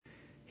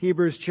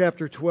Hebrews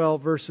chapter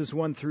 12, verses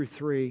 1 through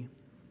 3.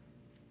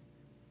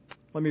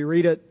 Let me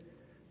read it,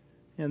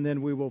 and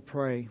then we will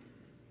pray.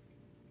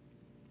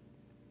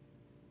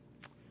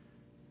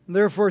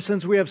 Therefore,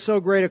 since we have so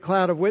great a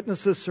cloud of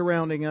witnesses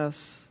surrounding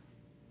us,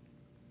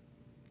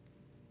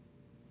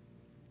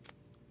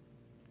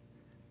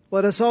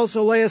 let us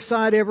also lay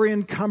aside every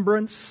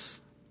encumbrance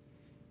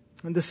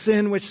and the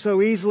sin which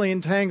so easily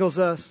entangles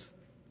us.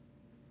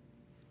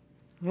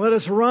 Let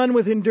us run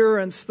with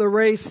endurance the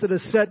race that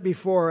is set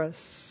before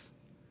us,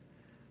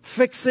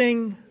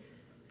 fixing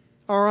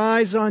our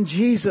eyes on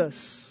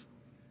Jesus,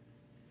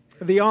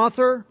 the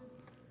author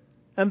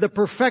and the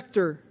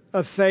perfecter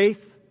of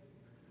faith,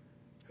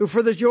 who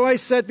for the joy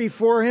set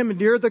before him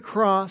endured the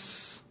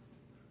cross,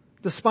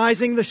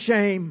 despising the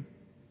shame,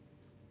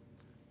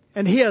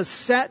 and he has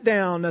sat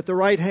down at the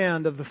right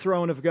hand of the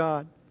throne of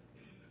God.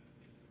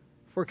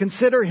 For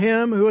consider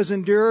him who has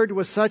endured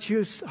such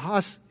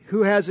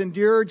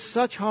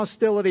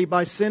hostility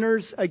by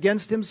sinners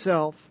against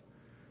himself,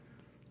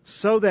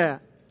 so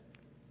that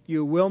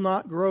you will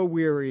not grow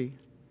weary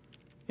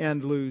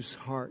and lose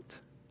heart.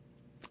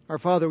 Our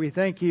Father, we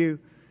thank you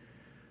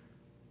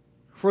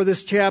for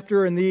this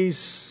chapter and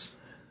these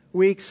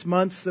weeks,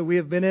 months that we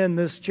have been in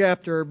this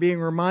chapter, being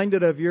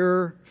reminded of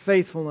your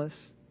faithfulness.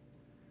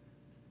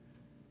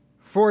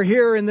 For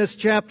here in this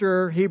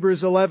chapter,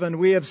 Hebrews 11,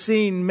 we have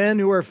seen men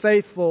who are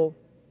faithful,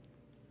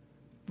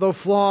 though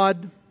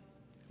flawed,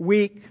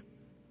 weak,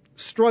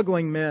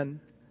 struggling men.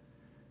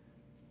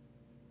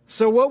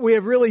 So what we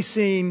have really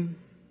seen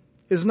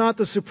is not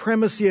the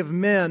supremacy of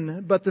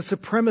men, but the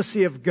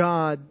supremacy of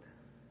God,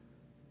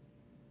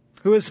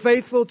 who is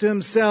faithful to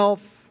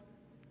himself,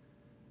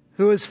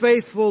 who is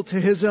faithful to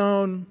his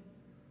own,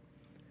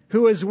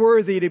 who is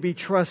worthy to be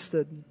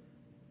trusted.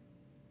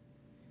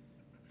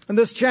 And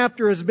this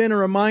chapter has been a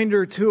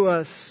reminder to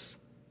us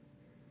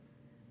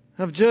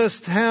of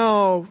just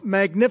how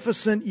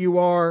magnificent you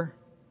are,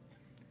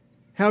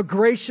 how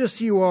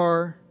gracious you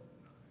are,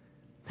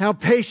 how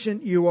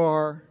patient you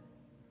are,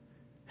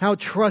 how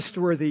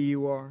trustworthy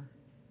you are.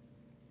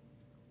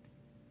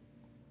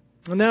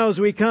 And now as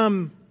we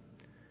come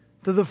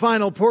to the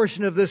final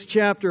portion of this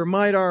chapter,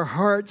 might our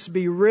hearts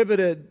be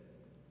riveted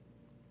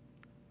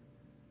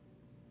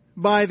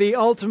by the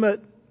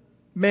ultimate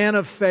man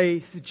of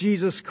faith,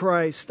 Jesus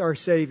Christ, our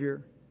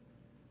Savior.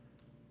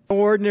 No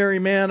ordinary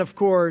man, of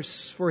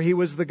course, for he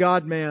was the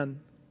God-man,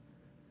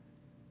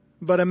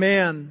 but a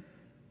man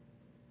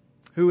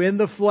who in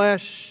the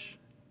flesh,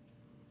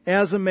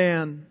 as a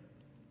man,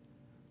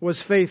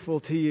 was faithful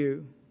to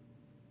you.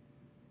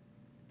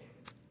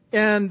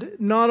 And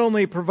not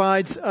only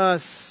provides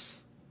us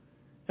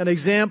an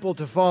example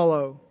to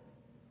follow,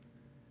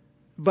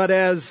 but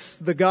as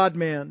the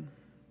God-man,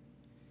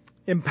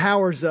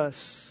 empowers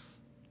us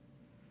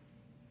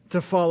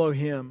to follow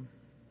him.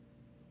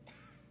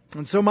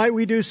 And so might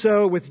we do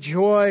so with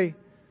joy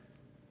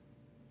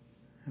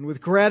and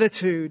with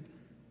gratitude,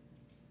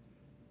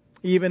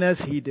 even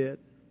as he did.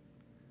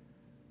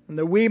 And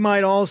that we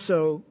might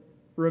also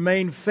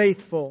remain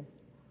faithful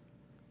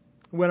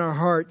when our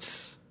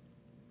hearts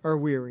are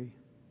weary.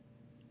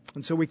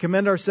 And so we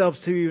commend ourselves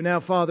to you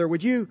now, Father.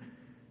 Would you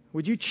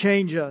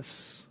change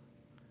us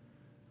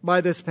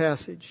by this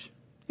passage?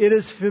 It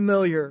is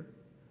familiar.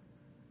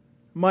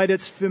 Might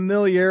its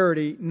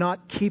familiarity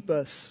not keep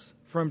us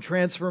from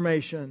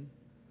transformation,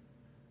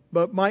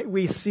 but might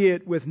we see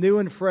it with new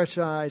and fresh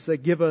eyes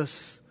that give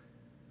us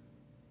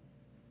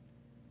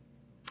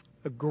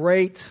a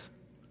great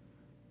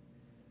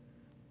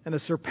and a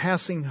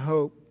surpassing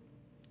hope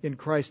in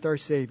Christ our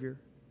Savior,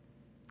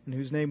 in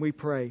whose name we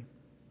pray.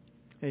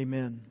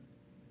 Amen.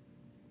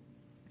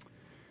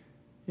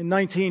 In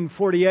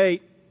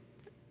 1948,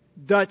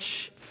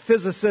 Dutch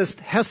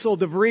physicist Hessel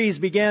de Vries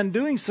began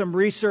doing some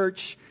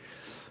research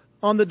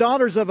on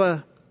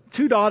the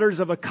two daughters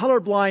of a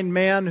colorblind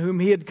man whom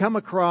he had come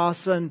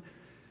across, and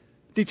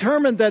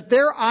determined that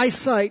their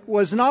eyesight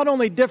was not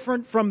only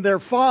different from their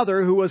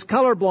father, who was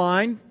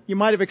colorblind. You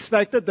might have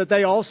expected that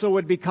they also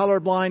would be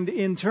colorblind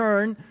in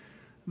turn.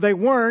 They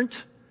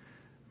weren't.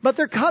 But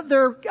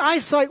their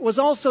eyesight was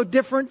also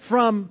different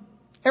from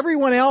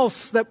everyone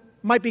else that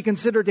might be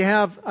considered to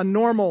have a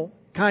normal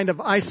kind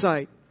of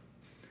eyesight.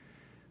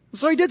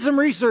 So he did some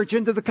research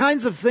into the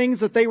kinds of things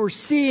that they were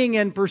seeing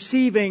and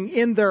perceiving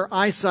in their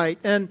eyesight.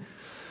 And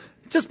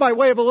just by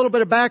way of a little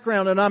bit of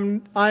background, and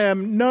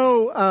I'm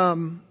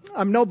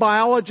no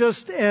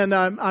biologist and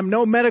I'm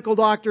no medical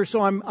doctor,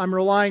 so I'm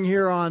relying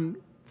here on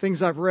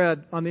things I've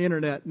read on the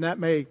internet, and that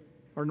may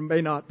or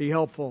may not be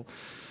helpful.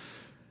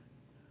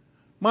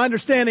 My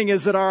understanding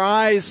is that our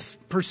eyes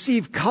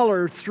perceive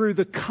color through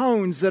the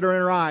cones that are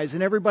in our eyes,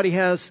 and everybody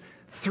has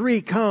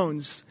 3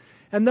 cones.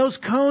 And those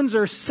cones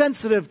are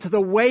sensitive to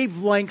the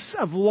wavelengths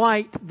of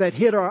light that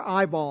hit our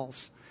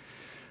eyeballs.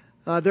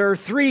 There are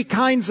 3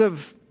 kinds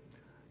of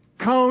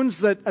cones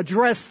that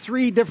address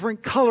 3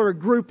 different color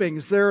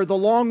groupings. There are the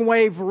long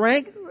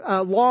wavelength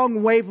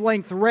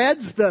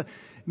reds, the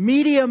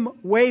medium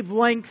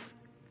wavelength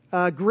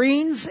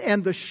greens,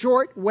 and the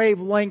short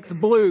wavelength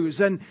blues.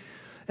 And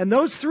And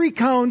those 3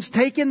 cones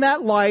take in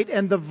that light,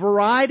 and the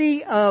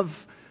variety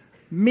of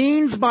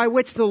means by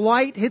which the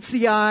light hits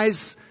the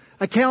eyes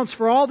accounts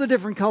for all the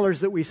different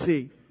colors that we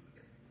see.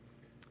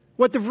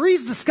 What de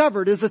Vries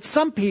discovered is that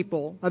some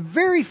people, a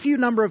very few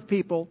number of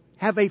people,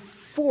 have a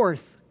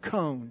 4th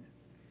cone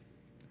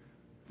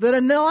that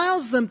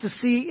allows them to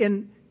see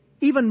in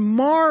even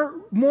more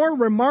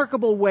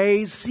remarkable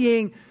ways,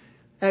 seeing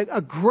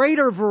a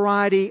greater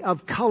variety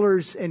of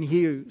colors and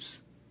hues.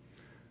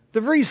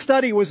 De Vries'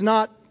 study was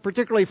not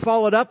particularly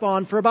followed up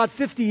on for about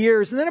 50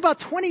 years. And then about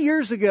 20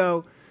 years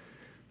ago,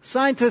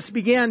 scientists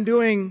began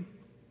doing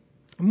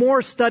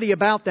more study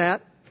about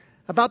that,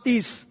 about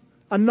these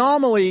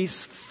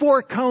anomalies,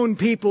 4-cone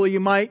people, you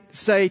might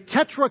say.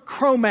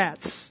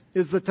 Tetrachromats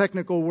is the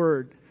technical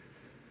word.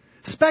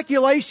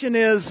 Speculation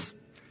is,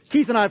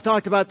 Keith and I have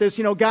talked about this.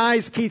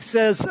 Guys, Keith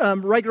says,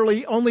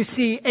 regularly only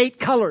see 8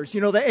 colors.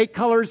 The 8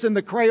 colors in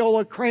the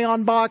Crayola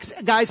crayon box.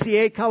 Guys see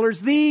 8 colors.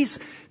 These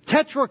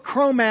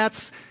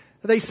tetrachromats,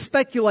 they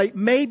speculate,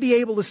 may be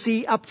able to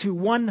see up to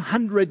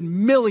 100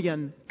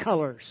 million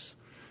colors.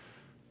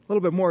 A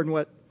little bit more than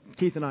what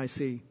Keith and I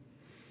see.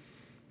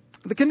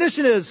 The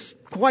condition is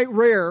quite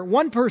rare.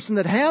 One person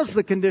that has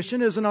the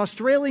condition is an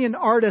Australian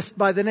artist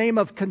by the name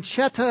of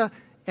Concetta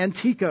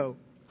Antico.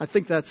 I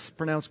think that's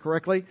pronounced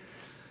correctly.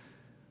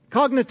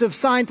 Cognitive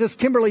scientist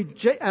Kimberly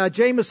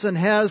Jameson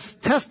has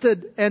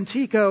tested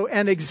Antico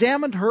and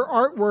examined her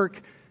artwork,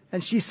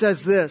 and she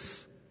says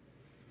this: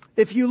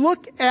 if you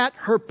look at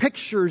her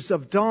pictures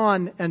of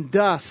dawn and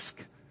dusk,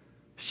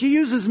 she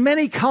uses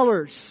many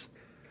colors.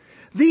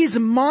 These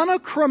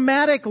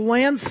monochromatic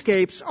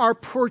landscapes are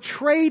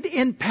portrayed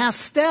in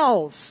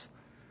pastels.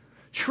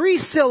 Tree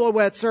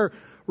silhouettes are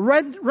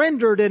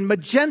rendered in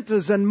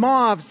magentas and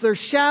mauves. Their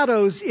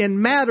shadows in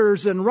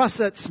matters and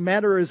russets.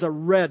 Madder is a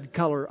red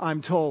color,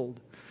 I'm told.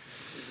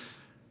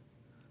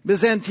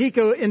 Ms.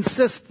 Antico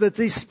insists that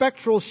these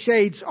spectral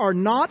shades are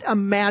not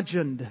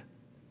imagined.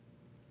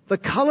 The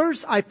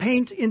colors I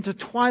paint into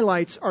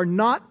twilights are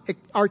not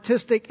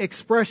artistic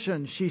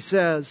expression, she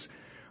says.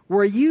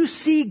 Where you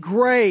see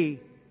gray,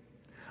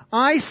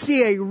 I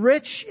see a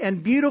rich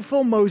and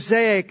beautiful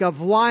mosaic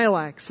of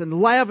lilacs and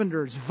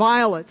lavenders,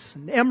 violets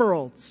and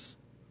emeralds.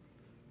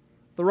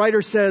 The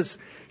writer says,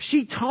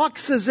 she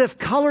talks as if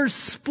colors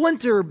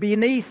splinter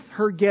beneath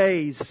her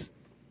gaze.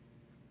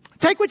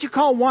 Take what you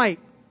call white.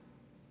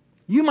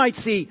 You might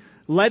see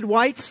lead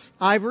whites,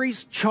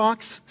 ivories,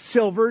 chalks,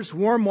 silvers,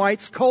 warm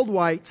whites, cold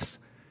whites.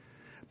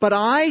 But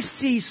I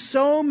see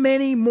so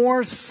many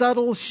more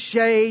subtle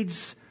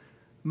shades,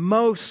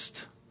 most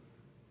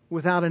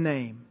without a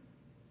name.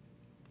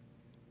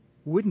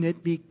 Wouldn't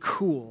it be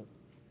cool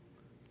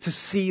to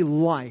see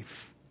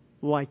life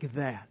like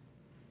that?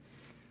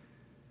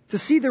 To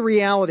see the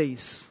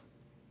realities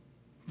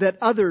that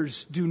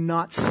others do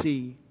not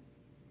see.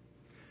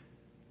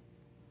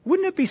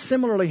 Wouldn't it be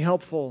similarly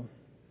helpful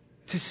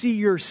to see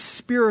your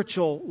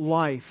spiritual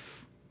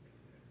life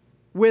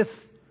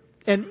with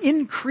an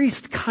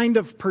increased kind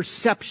of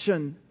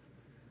perception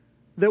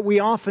that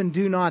we often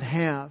do not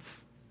have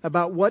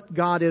about what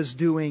God is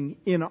doing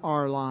in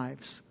our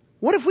lives?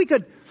 What if we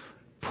could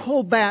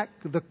pull back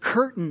the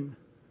curtain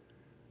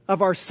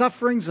of our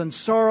sufferings and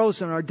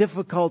sorrows and our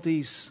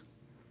difficulties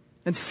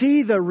and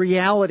see the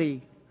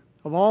reality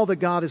of all that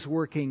God is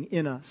working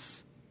in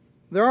us?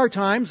 There are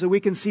times that we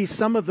can see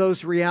some of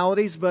those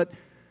realities, but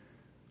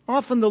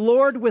often the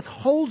Lord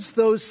withholds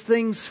those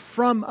things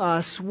from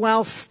us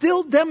while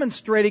still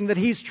demonstrating that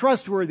He's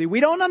trustworthy. We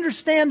don't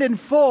understand in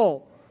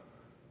full,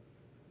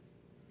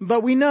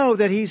 but we know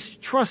that He's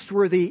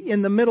trustworthy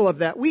in the middle of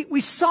that.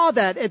 We saw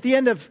that at the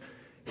end of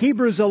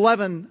Hebrews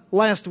 11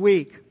 last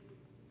week.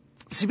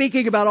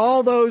 Speaking about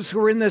all those who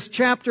are in this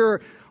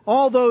chapter,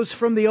 all those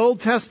from the Old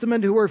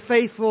Testament who were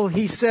faithful,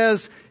 he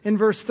says in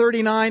verse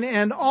 39,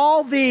 and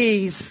all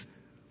these,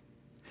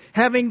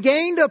 having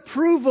gained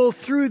approval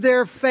through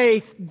their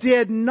faith,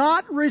 did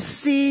not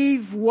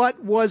receive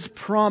what was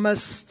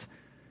promised,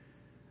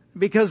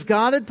 because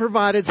God had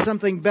provided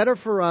something better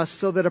for us,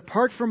 so that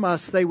apart from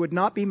us they would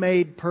not be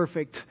made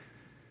perfect.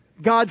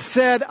 God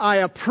said, I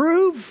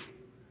approve,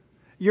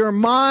 you're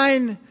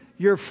mine,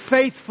 you're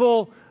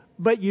faithful,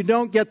 but you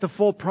don't get the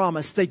full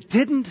promise. They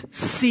didn't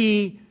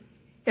see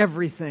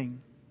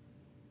everything.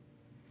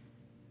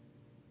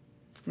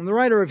 And the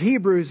writer of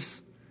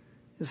Hebrews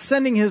is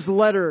sending his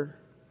letter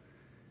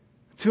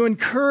to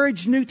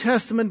encourage New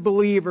Testament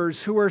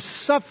believers who are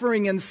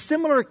suffering in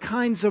similar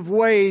kinds of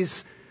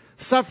ways,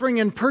 suffering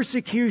in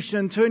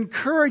persecution, to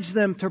encourage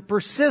them to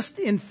persist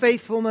in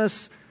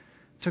faithfulness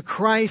to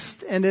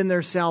Christ and in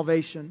their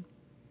salvation.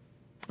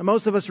 And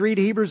most of us read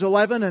Hebrews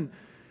 11 and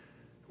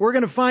we're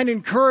going to find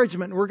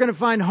encouragement. We're going to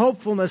find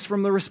hopefulness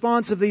from the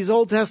response of these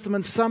Old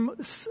Testament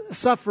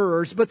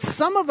sufferers. But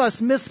some of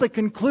us miss the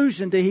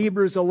conclusion to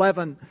Hebrews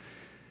 11.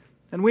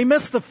 And we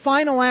miss the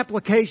final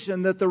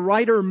application that the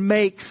writer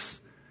makes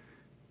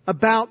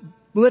about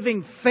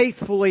living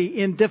faithfully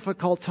in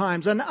difficult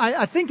times. And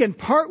I think in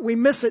part we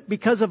miss it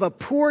because of a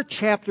poor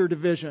chapter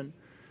division.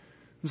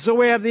 And so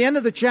we have the end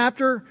of the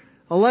chapter,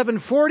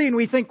 11:40, and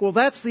we think, well,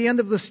 that's the end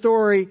of the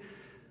story,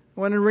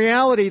 when in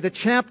reality the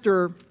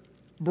chapter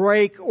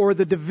break or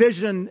the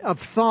division of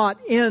thought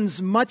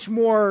ends much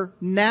more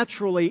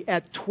naturally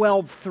at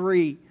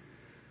 12:3.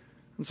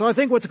 And so I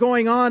think what's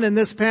going on in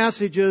this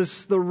passage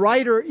is the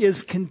writer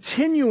is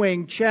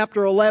continuing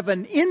chapter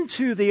 11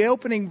 into the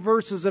opening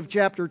verses of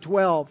chapter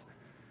 12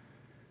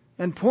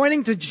 and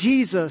pointing to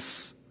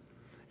Jesus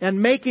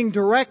and making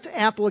direct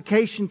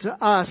application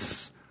to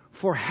us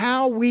for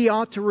how we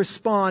ought to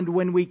respond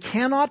when we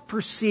cannot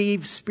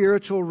perceive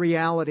spiritual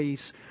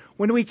realities,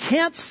 when we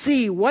can't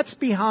see what's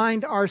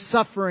behind our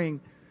suffering.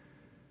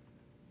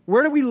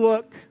 Where do we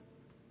look?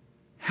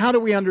 How do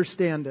we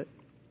understand it?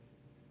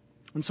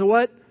 And so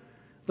what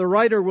the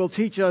writer will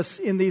teach us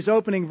in these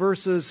opening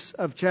verses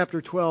of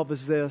chapter 12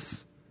 is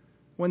this: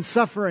 when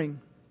suffering,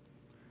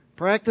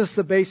 practice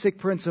the basic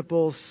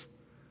principles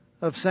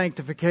of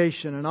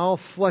sanctification. And I'll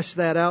flesh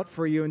that out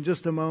for you in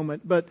just a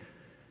moment. But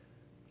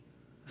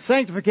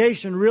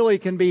sanctification really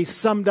can be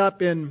summed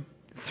up in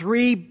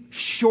 3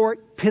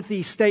 short,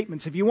 pithy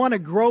statements. If you want to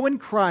grow in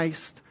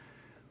Christ,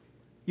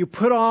 you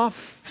put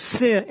off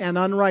sin and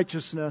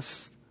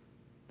unrighteousness.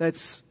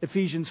 That's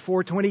Ephesians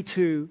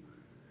 4:22.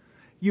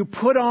 You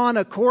put on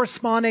a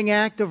corresponding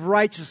act of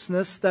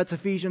righteousness. That's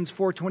Ephesians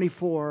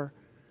 4:24.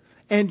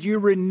 And you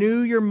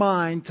renew your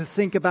mind to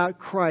think about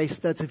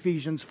Christ. That's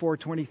Ephesians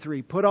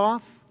 4:23. Put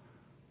off,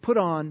 put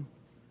on,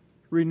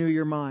 renew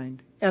your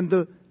mind. And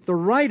the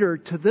writer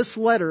to this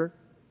letter,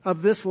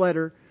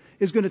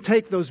 is going to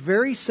take those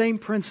very same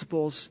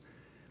principles,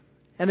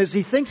 and as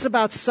he thinks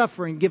about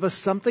suffering, give us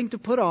something to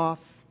put off,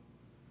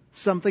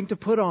 something to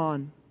put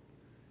on,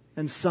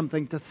 and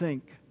something to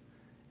think.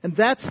 And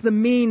that's the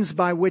means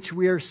by which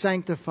we are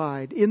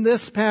sanctified. In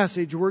this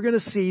passage, we're going to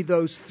see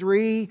those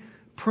 3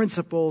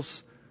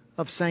 principles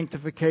of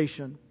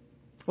sanctification.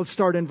 Let's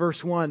start in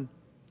verse 1.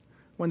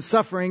 When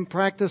suffering,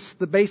 practice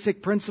the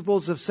basic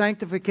principles of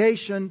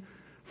sanctification.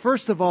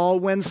 First of all,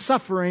 when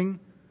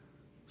suffering,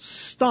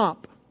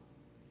 stop.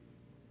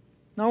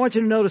 Now I want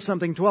you to notice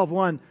something,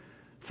 12:1.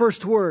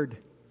 First word,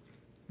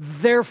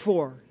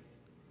 therefore.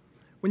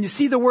 When you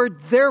see the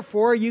word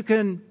therefore, you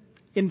can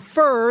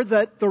infer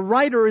that the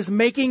writer is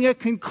making a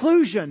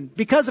conclusion.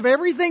 Because of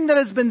everything that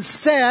has been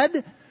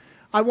said,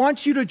 I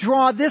want you to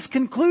draw this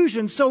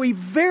conclusion. So he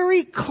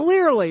very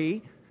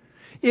clearly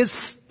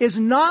is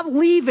not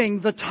leaving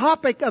the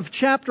topic of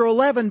chapter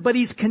 11, but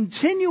he's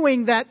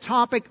continuing that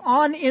topic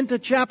on into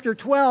chapter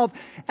 12.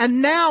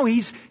 And now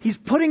he's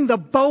putting the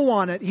bow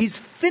on it. He's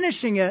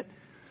finishing it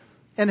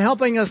and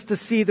helping us to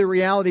see the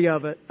reality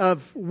of it,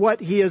 of what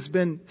he has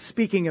been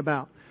speaking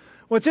about.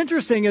 What's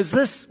interesting is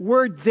this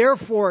word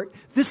therefore,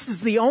 this is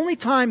the only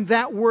time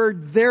that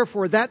word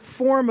therefore, that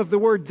form of the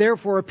word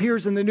therefore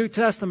appears in the New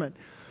Testament.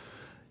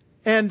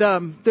 And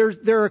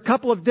there are a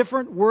couple of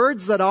different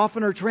words that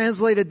often are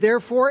translated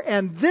therefore,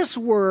 and this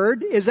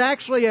word is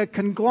actually a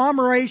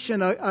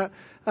conglomeration,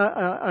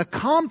 a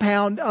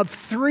compound of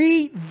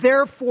 3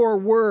 therefore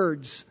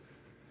words.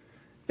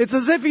 It's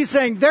as if he's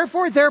saying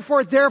therefore,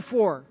 therefore,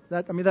 therefore.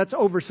 That's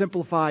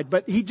oversimplified,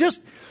 but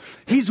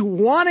he's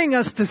wanting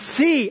us to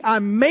see,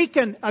 I'm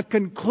making a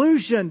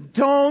conclusion.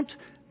 Don't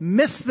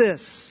miss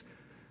this.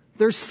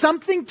 There's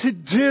something to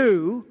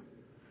do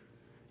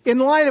in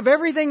light of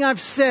everything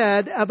I've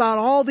said about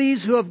all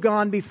these who have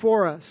gone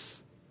before us.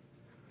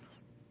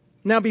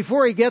 Now,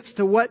 before he gets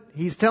to what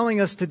he's telling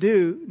us to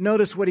do,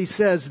 notice what he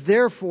says.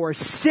 Therefore,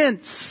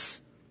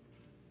 since,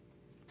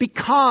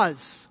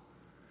 because.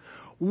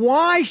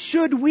 Why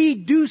should we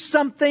do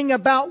something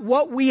about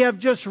what we have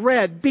just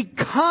read?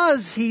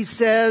 Because, he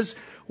says,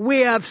 we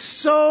have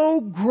so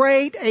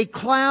great a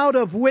cloud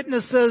of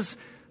witnesses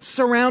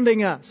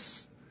surrounding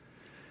us.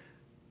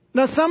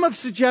 Now, some have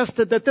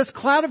suggested that this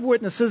cloud of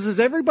witnesses is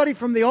everybody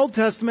from the Old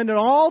Testament and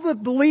all the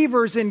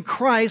believers in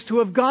Christ who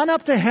have gone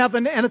up to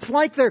heaven, and it's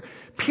like they're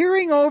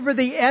peering over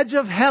the edge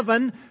of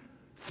heaven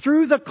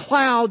through the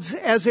clouds,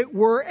 as it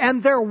were,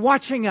 and they're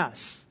watching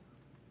us.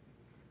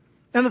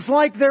 And it's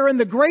like they're in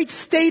the great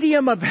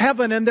stadium of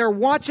heaven and they're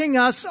watching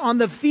us on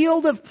the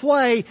field of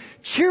play,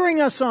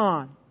 cheering us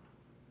on.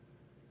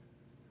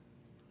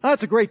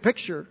 That's a great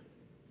picture.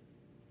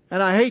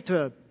 And I hate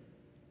to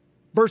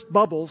burst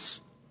bubbles,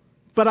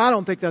 but I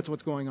don't think that's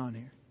what's going on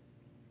here.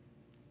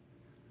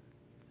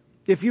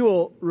 If you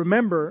will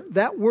remember,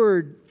 that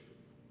word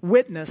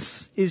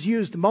witness is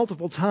used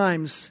multiple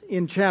times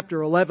in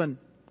chapter 11.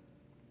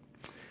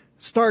 It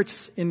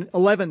starts in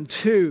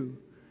 11:2.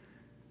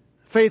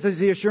 Faith is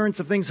the assurance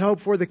of things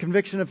hoped for, the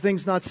conviction of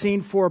things not seen,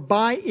 for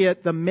by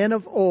it the men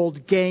of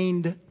old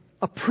gained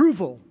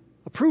approval.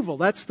 Approval,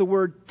 that's the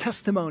word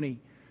testimony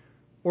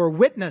or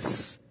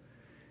witness.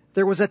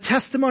 There was a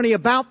testimony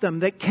about them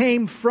that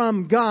came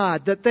from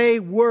God, that they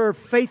were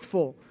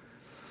faithful.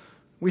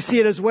 We see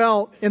it as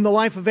well in the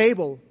life of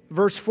Abel.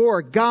 Verse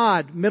 4,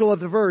 God, middle of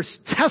the verse,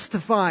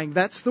 testifying,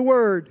 that's the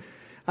word,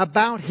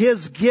 about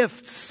his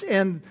gifts,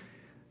 and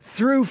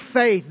through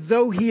faith,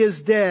 though he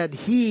is dead,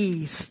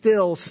 he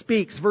still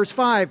speaks. Verse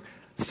 5,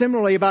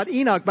 Similarly, about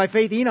Enoch, by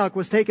faith Enoch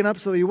was taken up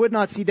so that he would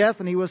not see death,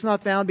 and he was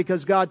not found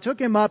because God took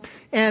him up,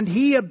 and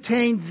he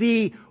obtained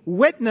the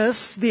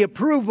witness, the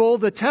approval,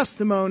 the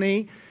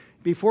testimony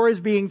before his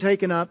being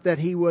taken up that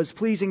he was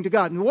pleasing to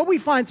God. And what we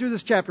find through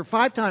this chapter,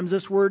 5 times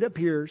this word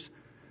appears,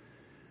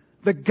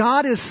 that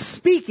God is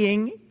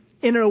speaking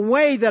in a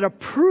way that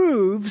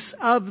approves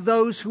of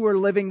those who are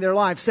living their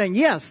lives, saying,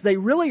 yes, they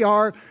really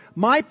are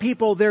my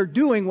people. They're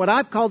doing what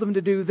I've called them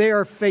to do. They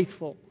are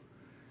faithful.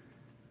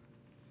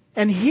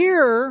 And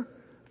here,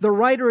 the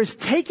writer is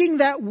taking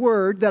that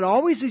word that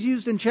always is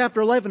used in chapter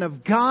 11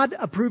 of God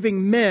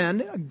approving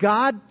men,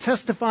 God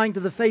testifying to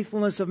the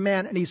faithfulness of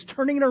man, and he's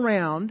turning it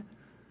around,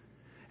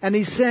 and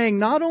he's saying,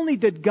 not only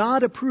did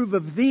God approve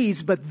of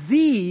these, but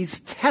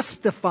these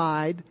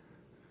testified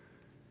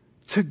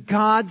to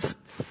God's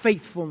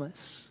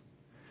faithfulness.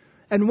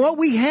 And what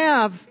we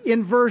have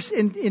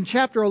in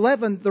chapter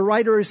 11, the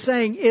writer is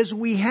saying, is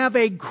we have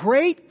a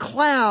great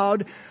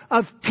cloud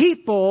of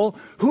people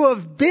who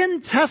have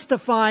been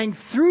testifying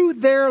through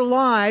their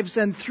lives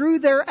and through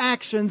their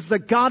actions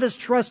that God is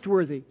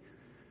trustworthy.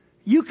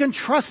 You can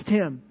trust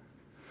Him.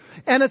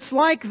 And it's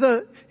like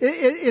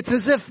it's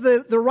as if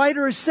the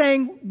writer is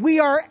saying, we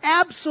are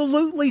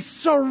absolutely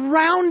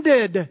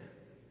surrounded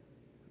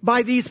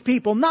by these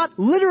people. Not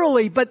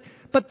literally, but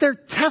their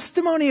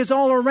testimony is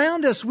all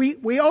around us.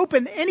 We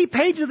open any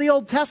page of the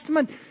Old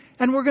Testament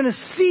and we're going to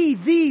see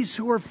these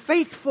who are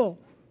faithful.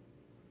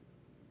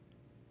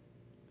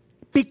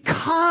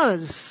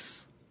 Because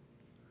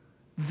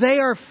they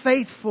are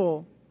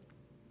faithful,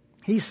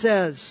 he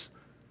says,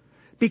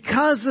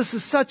 because this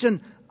is such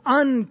an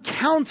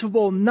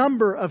uncountable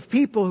number of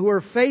people who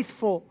are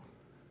faithful,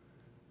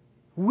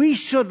 we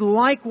should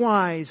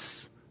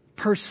likewise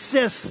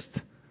persist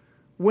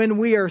when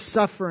we are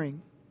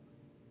suffering.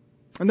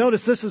 And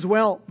notice this as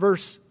well,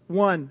 verse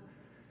 1.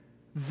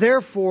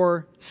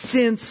 Therefore,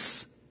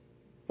 since,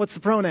 what's the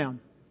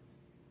pronoun?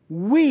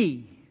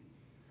 We.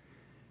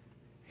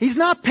 He's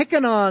not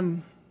picking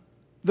on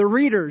the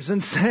readers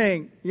and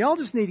saying, y'all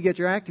just need to get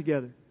your act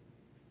together.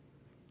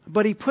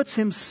 But he puts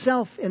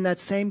himself in that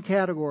same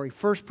category.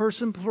 First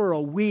person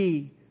plural.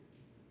 We,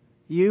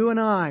 you and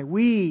I,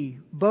 we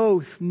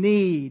both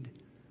need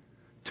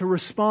to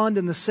respond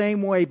in the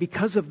same way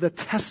because of the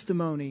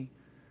testimony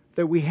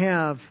that we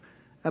have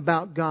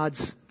about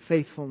God's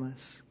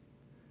faithfulness.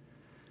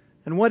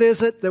 And what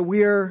is it that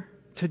we are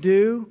to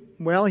do?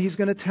 Well, he's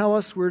going to tell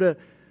us we're to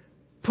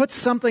put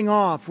something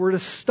off. We're to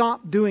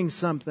stop doing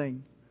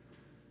something.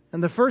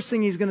 And the first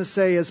thing he's going to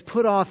say is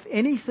put off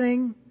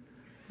anything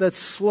that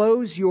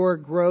slows your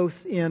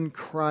growth in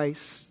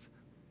Christ.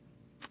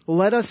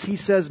 Let us, he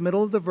says,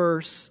 middle of the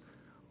verse,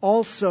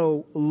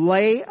 also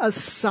lay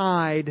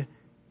aside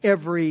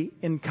every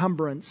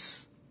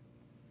encumbrance.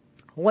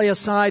 Lay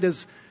aside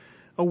is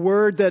a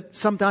word that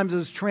sometimes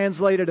is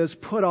translated as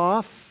put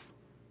off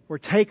or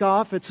take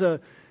off. It's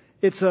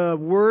a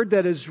word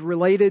that is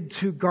related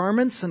to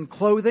garments and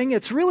clothing.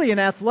 It's really an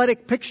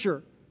athletic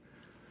picture.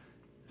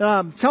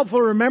 It's helpful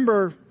to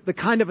remember the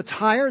kind of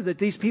attire that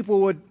these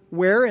people would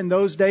wear in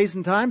those days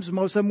and times.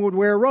 Most of them would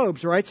wear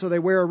robes, right? So they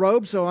wear a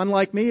robe. So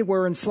unlike me,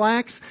 wearing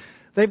slacks,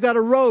 they've got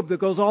a robe that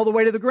goes all the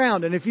way to the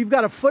ground. And if you've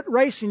got a foot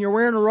race and you're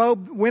wearing a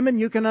robe, women,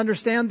 you can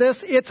understand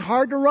this. It's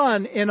hard to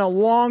run in a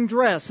long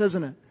dress,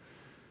 isn't it?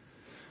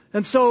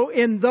 And so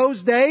in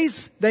those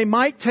days, they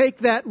might take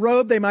that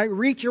robe, they might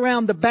reach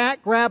around the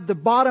back, grab the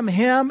bottom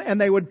hem, and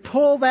they would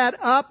pull that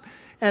up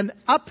and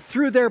up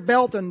through their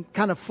belt and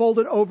kind of fold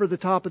it over the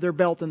top of their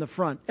belt in the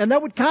front. And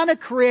that would kind of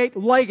create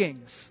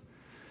leggings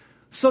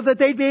so that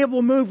they'd be able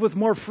to move with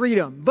more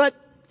freedom. But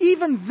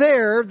even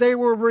there, they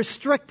were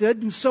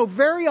restricted. And so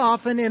very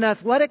often in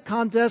athletic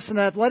contests and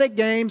athletic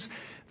games,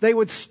 they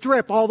would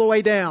strip all the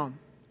way down.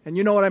 And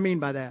you know what I mean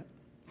by that.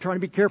 I'm trying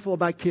to be careful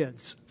about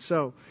kids.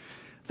 So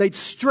they'd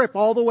strip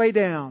all the way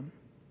down.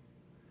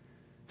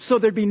 So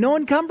there'd be no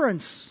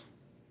encumbrance.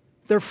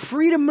 They're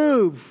free to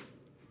move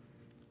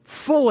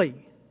fully.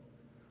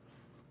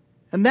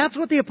 And that's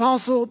what the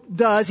apostle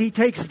does. He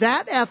takes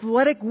that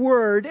athletic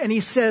word and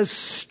he says,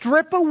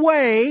 strip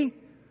away,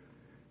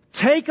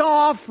 take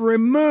off,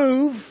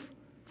 remove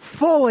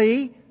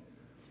fully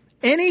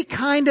any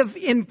kind of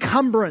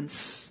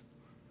encumbrance.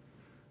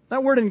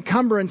 That word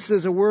encumbrance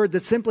is a word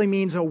that simply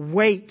means a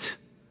weight.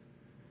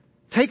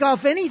 Take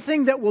off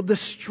anything that will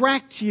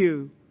distract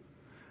you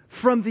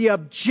from the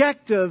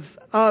objective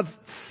of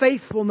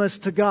faithfulness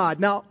to God.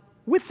 Now,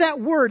 with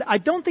that word, I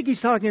don't think he's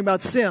talking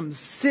about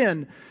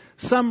sin.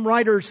 Some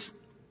writers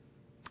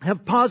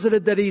have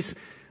posited that he's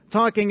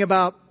talking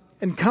about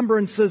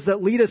encumbrances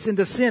that lead us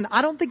into sin.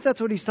 I don't think that's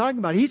what he's talking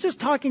about. He's just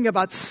talking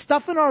about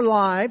stuff in our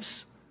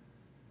lives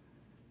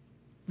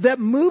that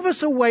move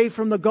us away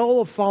from the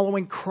goal of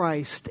following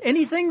Christ.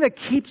 Anything that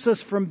keeps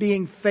us from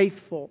being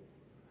faithful.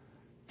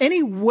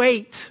 Any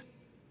weight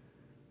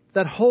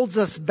that holds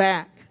us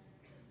back.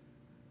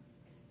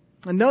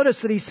 And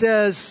notice that he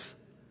says,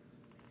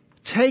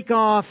 take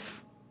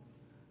off,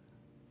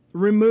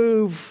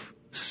 remove,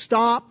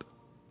 stop,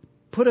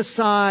 put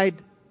aside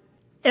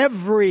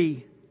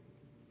every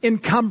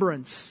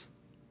encumbrance.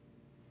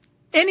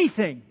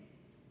 anything,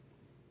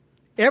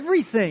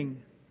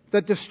 everything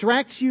that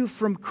distracts you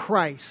from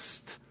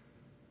Christ,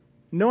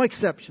 no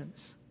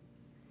exceptions.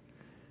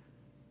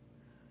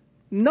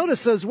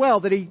 Notice as well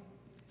that he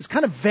is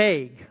kind of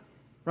vague,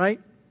 right?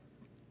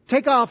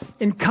 Take off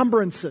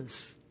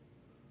encumbrances.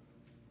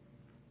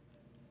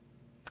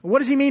 What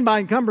does he mean by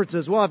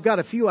encumbrances? Well, I've got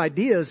a few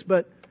ideas,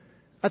 but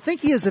I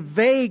think he is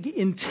vague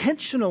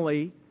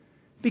intentionally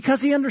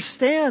because he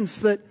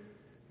understands that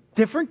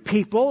different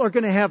people are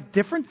going to have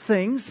different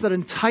things that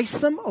entice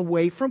them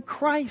away from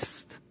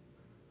Christ.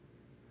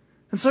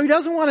 And so he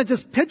doesn't want to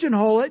just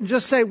pigeonhole it and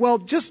just say, well,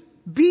 just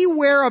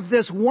beware of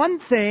this one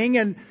thing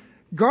and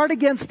guard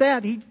against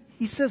that. He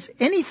says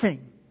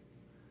anything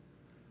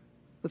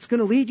that's going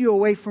to lead you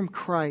away from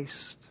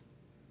Christ.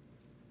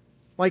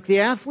 Like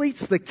the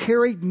athletes that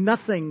carried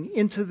nothing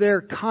into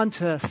their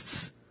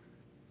contests,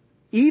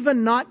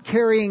 even not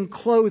carrying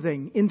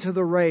clothing into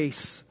the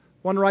race.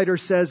 One writer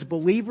says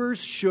believers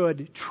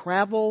should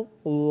travel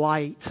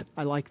light.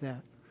 I like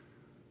that.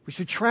 We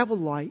should travel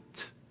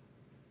light.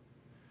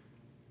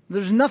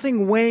 There's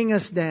nothing weighing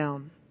us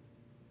down.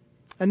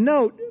 And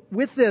note,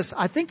 with this,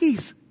 I think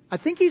he's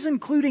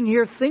including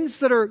here things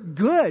that are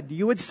good.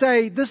 You would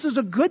say this is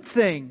a good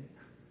thing.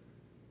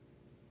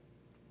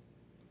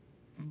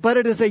 But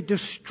it is a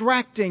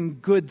distracting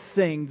good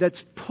thing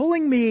that's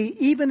pulling me,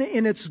 even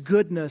in its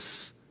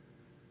goodness,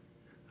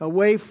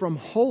 away from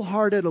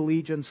wholehearted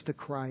allegiance to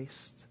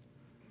Christ.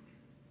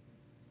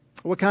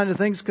 What kind of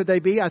things could they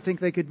be? I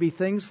think they could be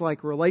things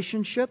like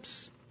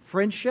relationships,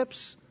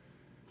 friendships,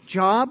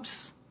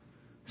 jobs,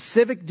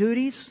 civic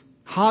duties,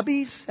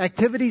 hobbies,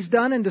 activities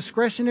done in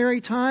discretionary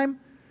time,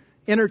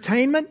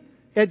 entertainment,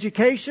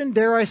 education,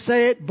 dare I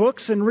say it,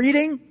 books and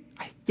reading.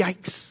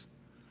 Yikes.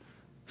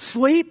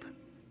 Sleep,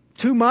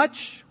 too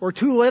much or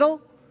too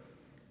little,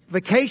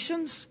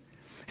 vacations.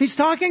 He's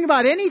talking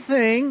about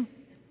anything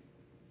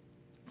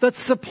that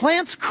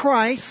supplants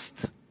Christ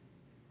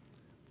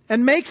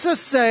and makes us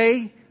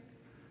say,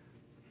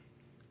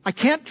 I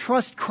can't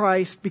trust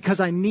Christ because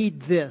I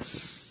need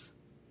this.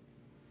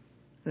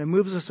 And it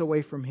moves us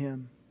away from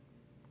Him.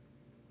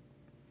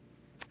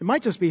 It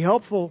might just be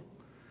helpful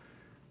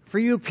for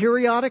you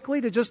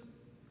periodically to just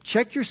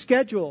check your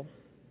schedule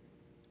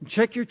and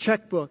check your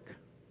checkbook.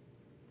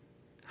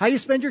 How you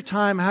spend your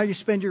time, how you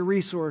spend your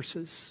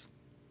resources.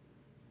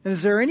 And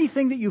is there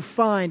anything that you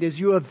find as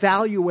you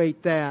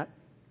evaluate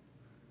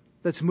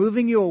that's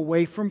moving you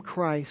away from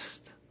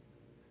Christ?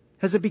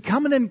 Has it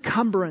become an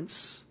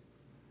encumbrance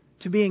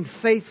to being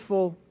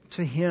faithful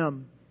to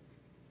Him?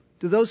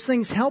 Do those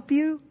things help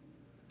you?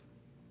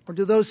 Or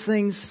do those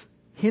things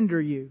hinder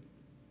you?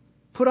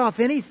 Put off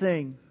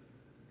anything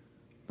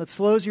that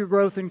slows your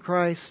growth in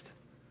Christ,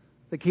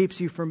 that keeps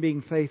you from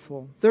being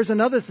faithful. There's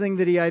another thing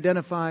that he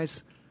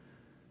identifies.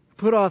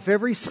 Put off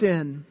every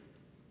sin,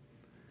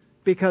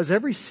 because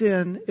every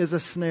sin is a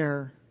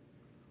snare.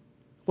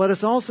 Let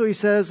us also, he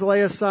says,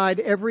 lay aside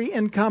every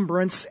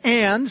encumbrance.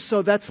 And,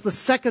 so that's the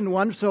second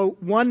one. So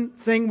one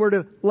thing we're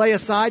to lay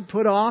aside,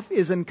 put off,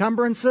 is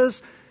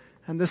encumbrances.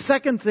 And the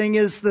second thing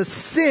is the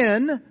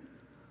sin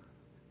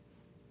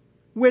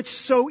which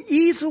so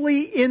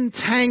easily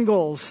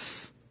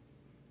entangles.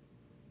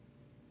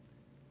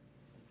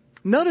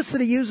 Notice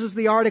that he uses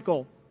the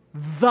article,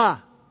 the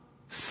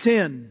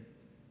sin.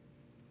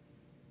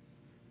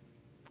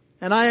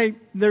 And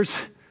there's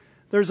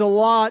a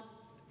lot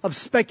of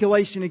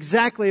speculation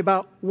exactly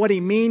about what he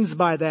means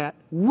by that.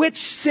 Which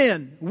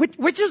sin?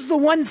 Which is the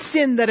one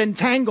sin that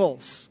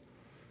entangles?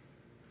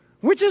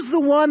 Which is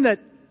the one that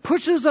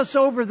pushes us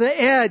over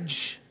the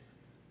edge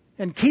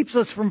and keeps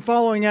us from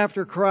following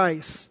after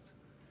Christ?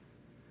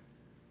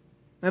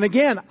 And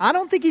again, I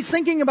don't think he's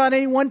thinking about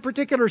any one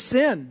particular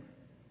sin,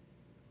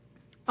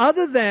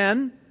 other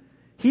than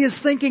he is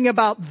thinking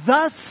about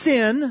the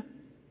sin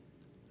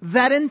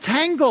that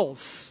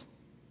entangles.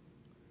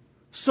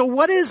 So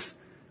what is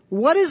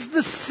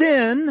the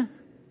sin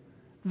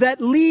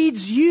that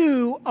leads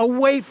you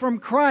away from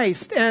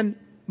Christ? And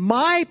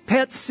my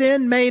pet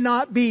sin may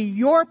not be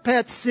your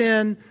pet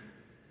sin.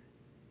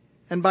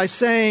 And by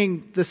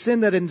saying the sin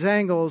that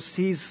entangles,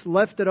 he's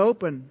left it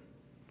open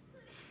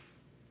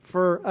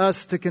for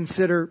us to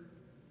consider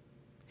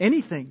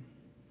anything.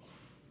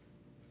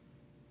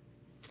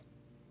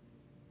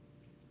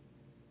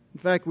 In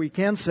fact, we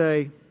can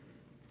say,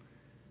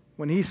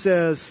 when he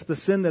says the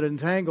sin that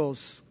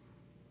entangles,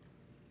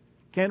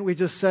 can't we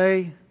just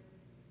say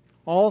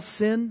all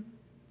sin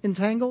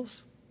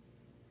entangles?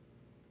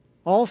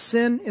 All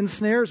sin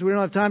ensnares? We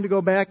don't have time to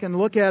go back and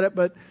look at it,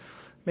 but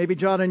maybe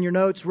jot in your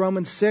notes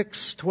Romans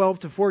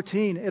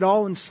 6:12-14. It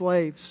all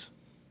enslaves.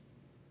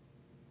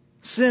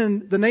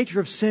 Sin, the nature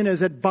of sin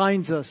is it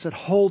binds us, it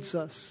holds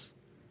us,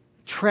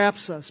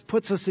 traps us,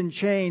 puts us in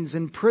chains,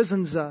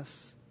 imprisons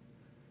us.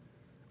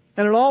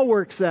 And it all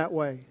works that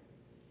way.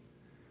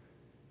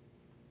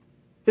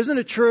 Isn't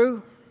it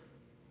true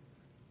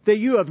that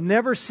you have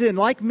never sinned,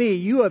 like me,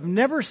 you have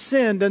never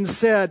sinned and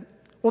said,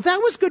 well, that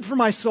was good for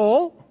my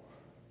soul.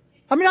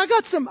 I mean, I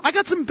got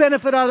some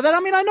benefit out of that.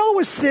 I mean, I know it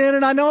was sin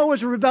and I know it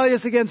was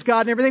rebellious against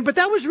God and everything, but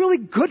that was really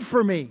good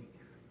for me.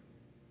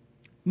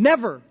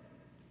 Never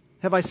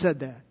have I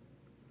said that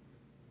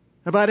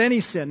about any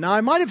sin. Now,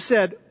 I might have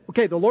said,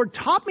 okay, the Lord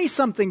taught me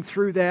something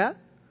through that,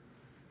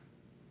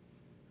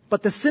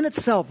 but the sin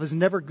itself is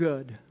never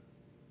good.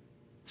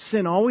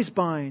 Sin always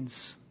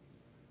binds.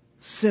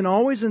 Sin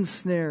always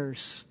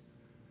ensnares.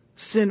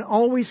 Sin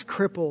always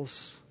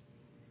cripples.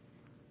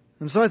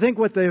 And so I think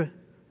what the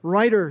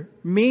writer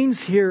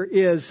means here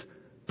is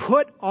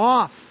put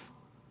off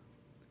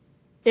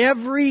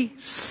every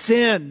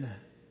sin.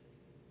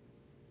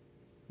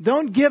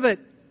 Don't give it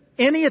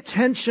any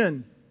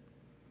attention.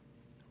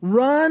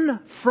 Run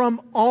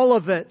from all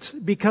of it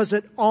because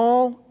it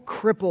all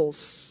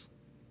cripples.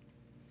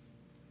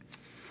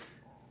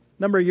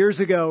 A number of years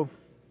ago,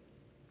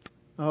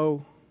 the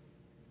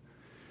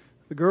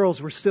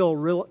girls were still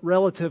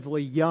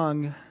relatively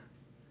young.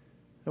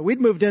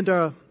 We'd moved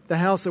into the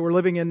house that we're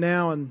living in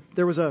now, and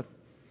there was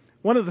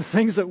one of the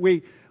things that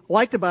we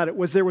liked about it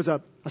was there was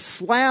a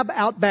slab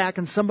out back,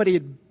 and somebody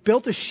had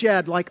built a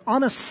shed like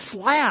on a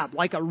slab,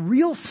 like a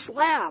real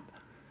slab.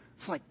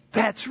 It's like,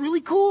 that's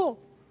really cool.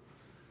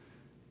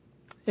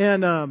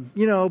 And,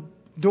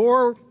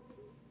 door,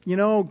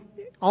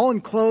 all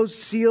enclosed,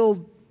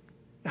 sealed.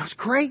 That was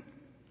great.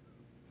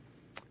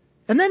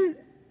 And then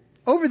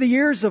over the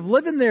years of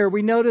living there,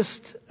 we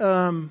noticed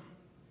that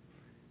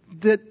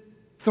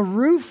the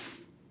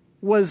roof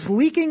was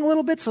leaking a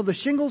little bit. So the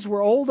shingles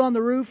were old on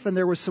the roof and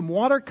there was some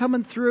water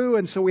coming through.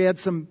 And so we had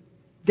some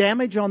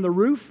damage on the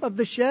roof of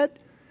the shed.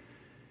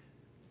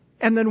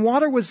 And then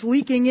water was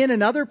leaking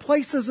in other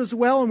places as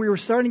well. And we were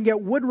starting to get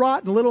wood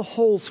rot and little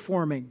holes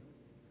forming.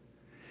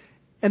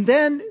 And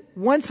then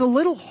once a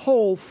little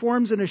hole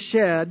forms in a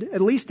shed,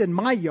 at least in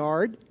my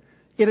yard,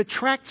 it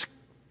attracts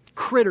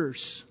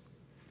critters.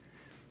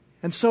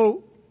 And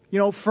so,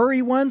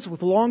 furry ones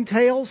with long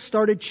tails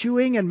started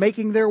chewing and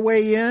making their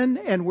way in.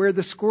 And where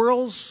the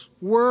squirrels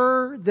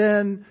were,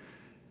 then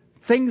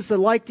things that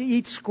like to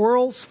eat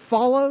squirrels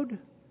followed.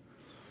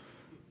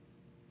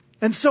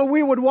 And so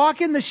we would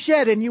walk in the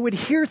shed and you would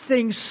hear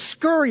things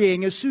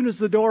scurrying as soon as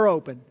the door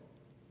opened.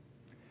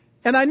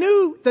 And I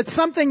knew that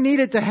something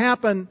needed to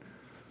happen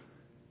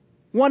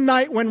one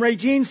night when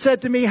Regine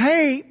said to me,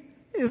 hey,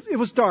 it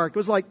was dark. It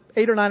was like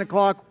 8 or 9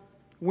 o'clock,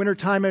 winter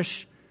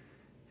time-ish.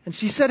 And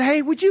she said,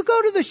 hey, would you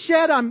go to the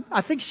shed?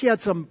 I think she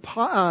had some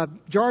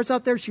jars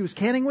out there she was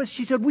canning with.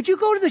 She said, would you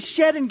go to the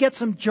shed and get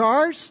some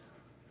jars?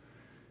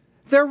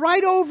 They're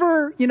right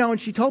over, and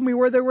she told me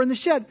where they were in the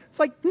shed. It's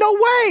like, no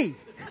way!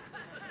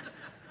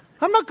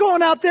 I'm not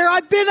going out there.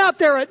 I've been out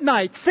there at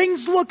night.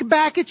 Things look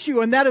back at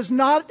you, and that is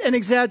not an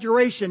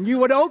exaggeration. You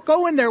would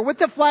go in there with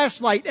the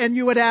flashlight, and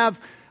you would have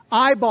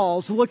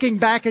eyeballs looking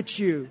back at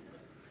you.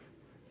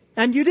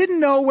 And you didn't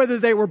know whether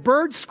they were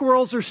birds,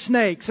 squirrels, or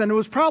snakes, and it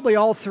was probably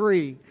all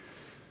three.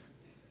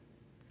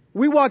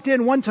 We walked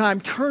in one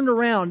time, turned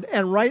around,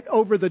 and right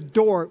over the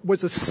door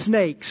was a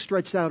snake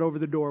stretched out over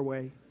the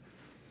doorway.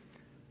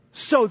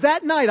 So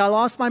that night, I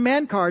lost my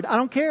man card. I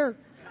don't care.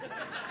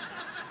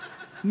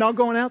 Not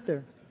going out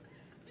there.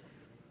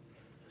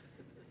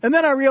 And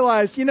then I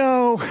realized,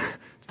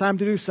 it's time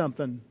to do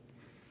something.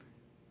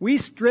 We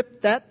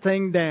stripped that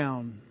thing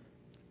down.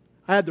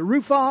 I had the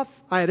roof off.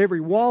 I had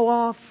every wall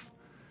off.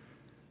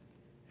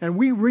 And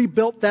we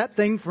rebuilt that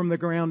thing from the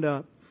ground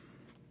up.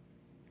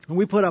 And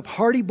we put up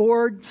hardy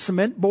board,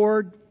 cement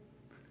board,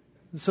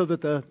 so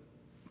that the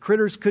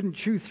critters couldn't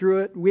chew through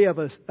it. We have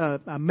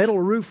a metal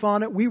roof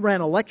on it. We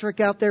ran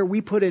electric out there.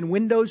 We put in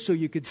windows so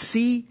you could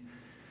see.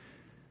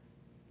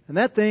 And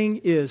that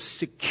thing is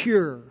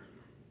secure.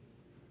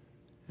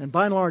 And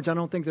by and large, I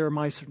don't think there are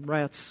mice,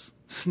 rats,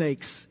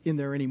 snakes in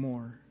there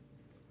anymore.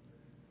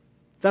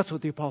 That's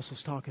what the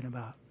apostle's talking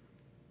about.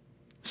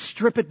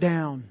 Strip it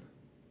down.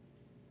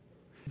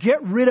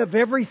 Get rid of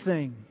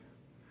everything.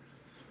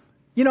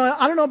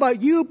 I don't know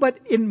about you, but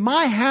in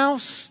my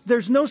house,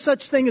 there's no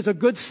such thing as a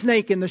good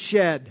snake in the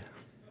shed.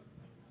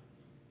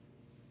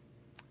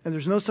 And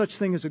there's no such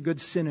thing as a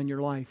good sin in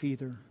your life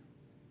either.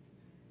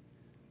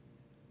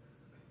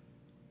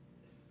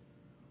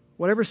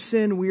 Whatever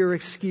sin we are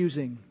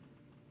excusing,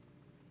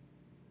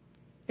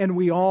 and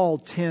we all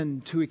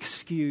tend to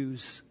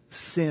excuse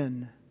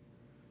sin.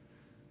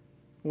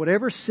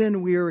 Whatever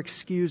sin we are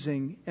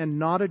excusing and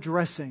not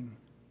addressing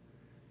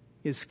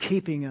is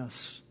keeping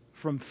us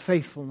from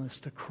faithfulness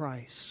to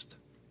Christ.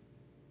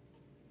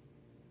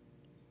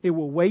 It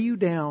will weigh you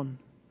down.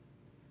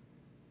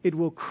 It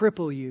will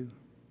cripple you.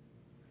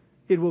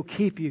 It will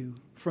keep you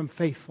from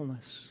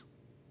faithfulness.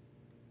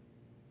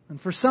 And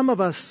for some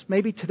of us,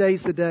 maybe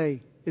today's the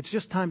day. It's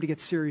just time to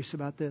get serious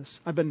about this.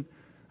 I've been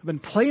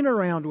playing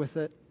around with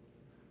it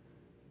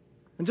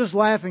and just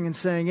laughing and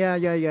saying, yeah,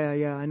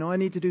 I know I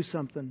need to do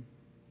something.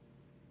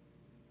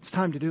 It's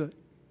time to do it.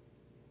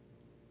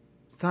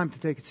 It's time to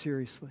take it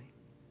seriously.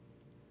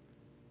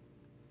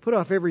 Put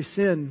off every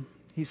sin,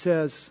 he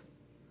says,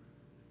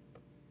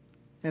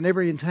 and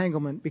every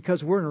entanglement,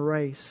 because we're in a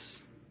race.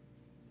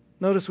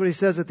 Notice what he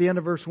says at the end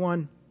of verse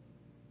 1.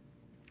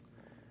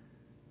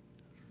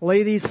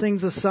 lay these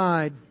things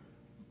aside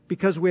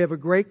because we have a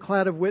great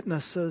cloud of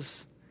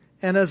witnesses.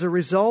 And as a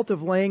result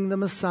of laying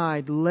them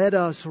aside, let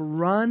us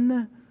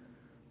run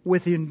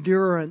with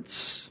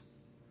endurance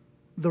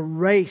the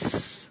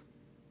race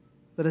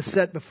that is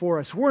set before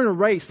us. We're in a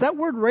race. That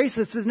word race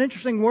is an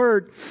interesting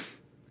word.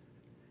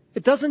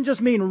 It doesn't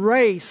just mean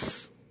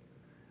race,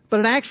 but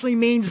it actually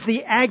means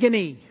the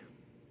agony.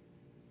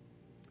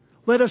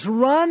 Let us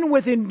run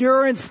with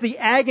endurance the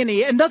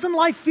agony. And doesn't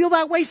life feel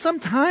that way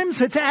sometimes?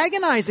 It's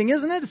agonizing,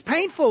 isn't it? It's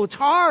painful. It's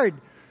hard.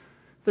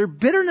 There's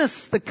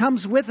bitterness that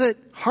comes with it,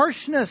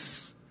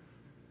 harshness.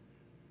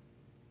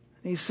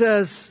 And he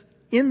says,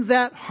 in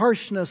that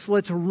harshness,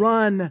 let's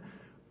run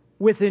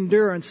with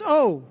endurance.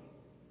 Oh,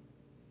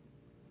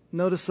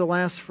 notice the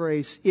last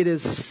phrase. It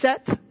is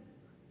set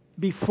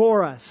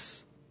before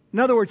us. In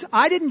other words,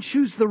 I didn't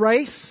choose the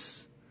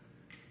race.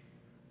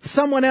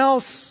 Someone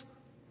else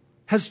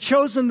has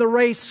chosen the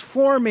race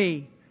for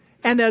me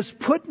and has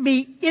put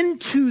me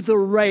into the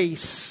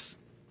race.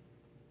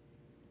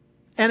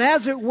 And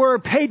as it were,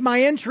 paid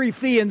my entry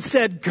fee and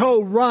said,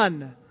 go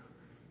run.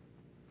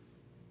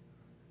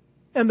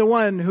 And the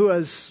one who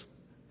has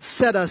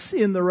set us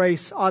in the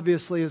race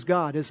obviously is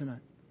God, isn't it?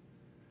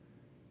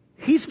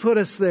 He's put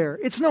us there.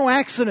 It's no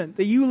accident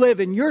that you live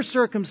in your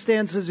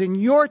circumstances, in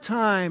your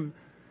time,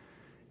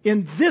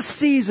 in this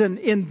season,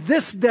 in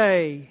this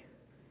day,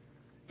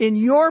 in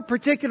your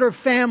particular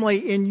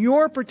family, in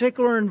your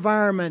particular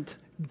environment.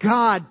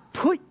 God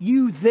put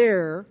you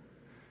there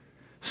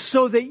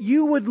so that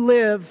you would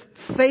live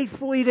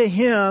faithfully to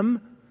Him,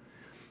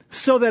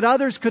 so that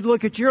others could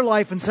look at your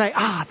life and say,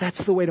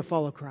 that's the way to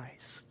follow Christ.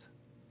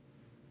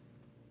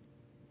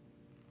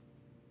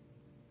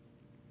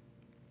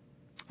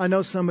 I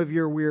know some of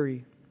you are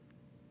weary.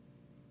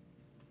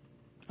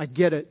 I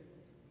get it.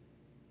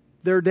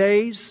 There are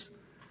days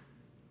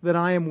that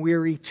I am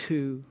weary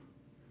too.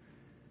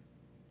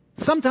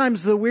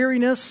 Sometimes the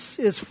weariness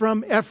is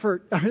from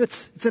effort.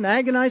 It's an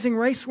agonizing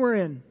race we're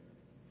in.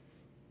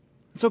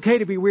 It's okay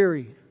to be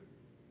weary.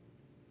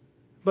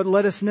 But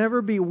let us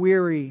never be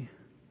weary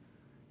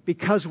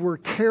because we're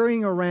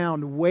carrying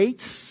around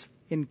weights,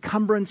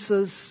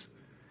 encumbrances,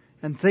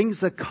 and things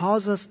that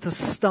cause us to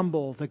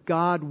stumble that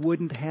God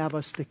wouldn't have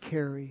us to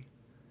carry.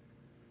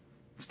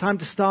 It's time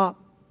to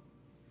stop,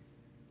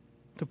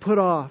 to put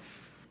off,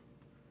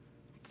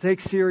 to take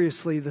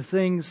seriously the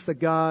things that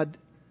God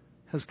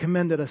has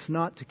commended us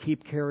not to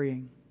keep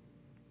carrying.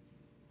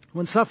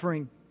 When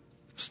suffering,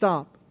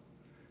 stop.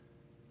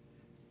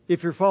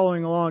 If you're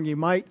following along, you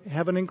might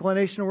have an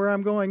inclination of where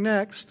I'm going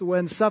next.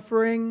 When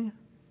suffering,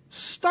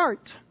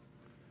 start.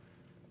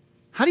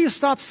 How do you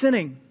stop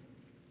sinning?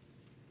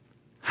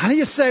 How do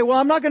you say, well,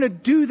 I'm not going to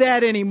do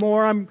that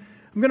anymore. I'm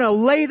going to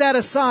lay that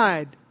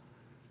aside.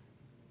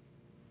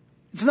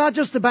 It's not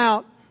just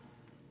about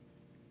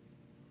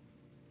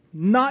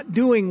not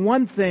doing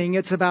one thing.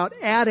 It's about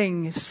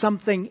adding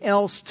something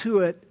else to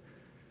it.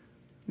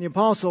 The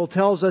apostle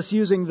tells us,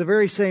 using the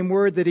very same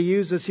word that he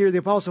uses here, the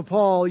apostle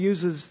Paul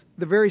uses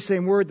the very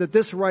same word that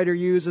this writer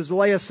uses,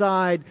 lay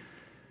aside,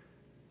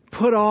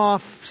 put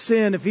off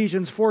sin,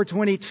 Ephesians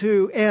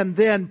 4:22, and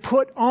then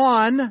put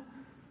on,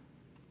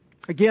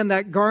 again,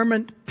 that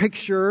garment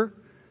picture,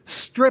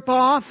 strip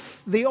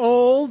off the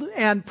old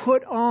and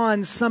put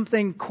on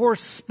something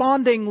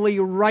correspondingly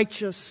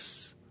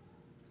righteous.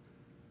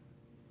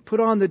 Put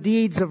on the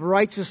deeds of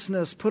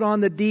righteousness. Put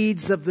on the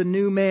deeds of the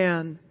new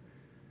man.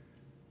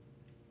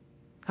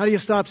 How do you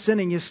stop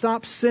sinning? You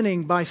stop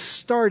sinning by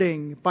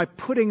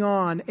putting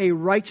on a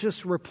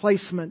righteous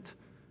replacement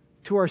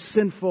to our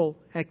sinful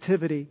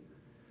activity.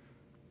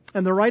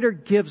 And the writer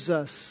gives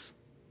us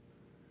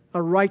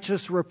a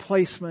righteous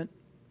replacement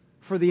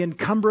for the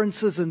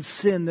encumbrances and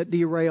sin that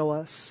derail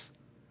us.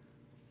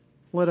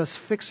 Let us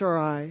fix our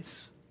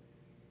eyes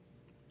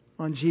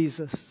on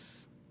Jesus.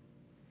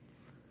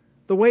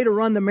 The way to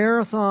run the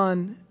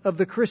marathon of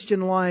the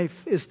Christian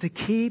life is to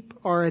keep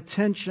our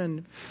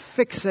attention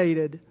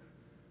fixated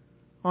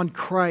on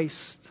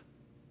Christ.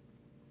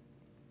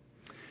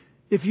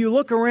 If you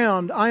look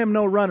around, I am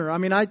no runner. I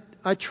mean,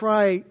 I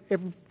try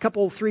every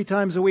couple, 3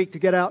 times a week to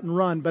get out and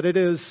run, but it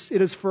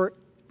is for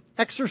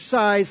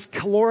exercise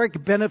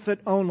caloric benefit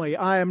only.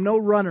 I am no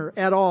runner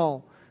at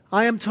all.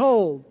 I am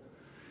told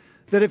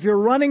that if you're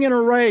running in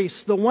a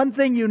race, the one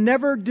thing you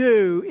never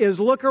do is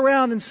look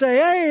around and say,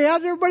 hey,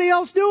 how's everybody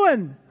else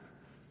doing?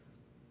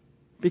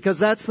 Because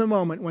that's the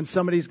moment when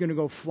somebody's going to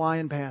go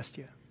flying past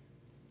you.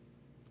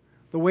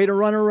 The way to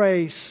run a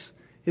race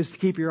is to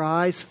keep your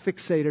eyes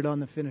fixated on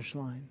the finish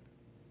line.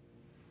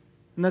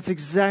 And that's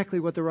exactly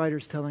what the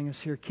writer's telling us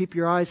here. Keep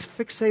your eyes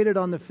fixated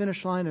on the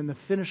finish line, and the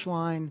finish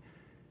line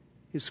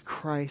is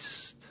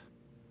Christ.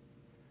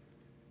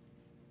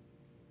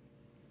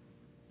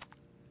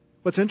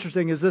 What's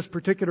interesting is this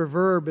particular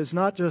verb is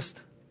not just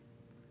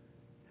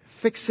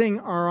fixing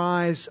our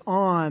eyes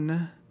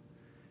on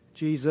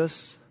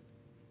Jesus,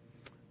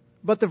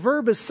 but the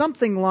verb is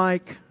something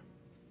like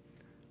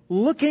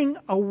looking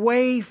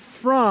away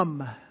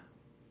from.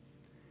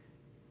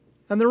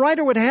 And the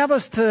writer would have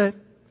us to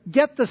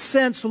get the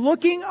sense,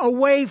 looking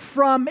away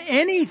from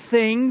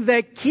anything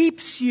that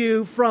keeps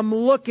you from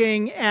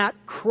looking at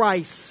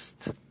Christ.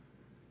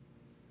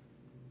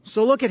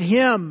 So look at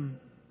Him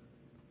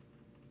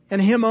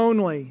and Him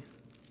only.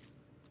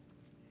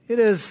 It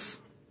is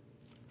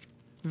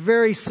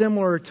very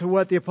similar to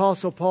what the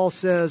Apostle Paul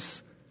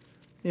says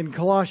in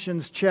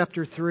Colossians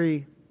chapter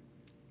 3.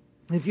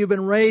 If you've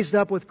been raised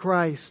up with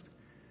Christ,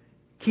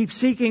 keep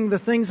seeking the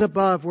things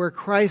above where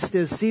Christ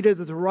is seated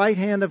at the right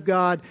hand of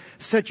God.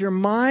 Set your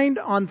mind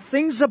on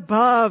things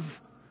above,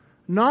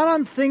 not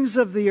on things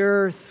of the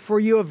earth, for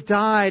you have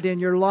died and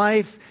your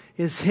life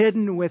is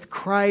hidden with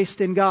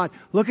Christ in God.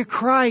 Look at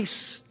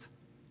Christ.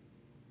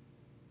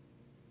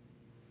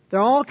 There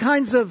are all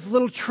kinds of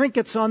little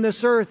trinkets on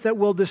this earth that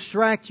will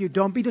distract you.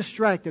 Don't be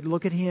distracted.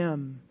 Look at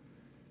Him.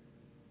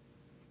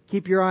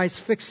 Keep your eyes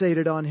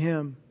fixated on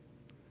Him.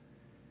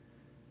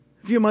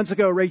 A few months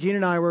ago, Regine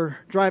and I were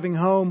driving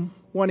home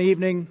one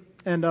evening,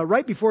 and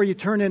right before you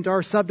turn into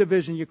our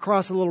subdivision, you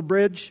cross a little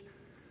bridge,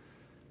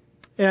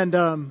 and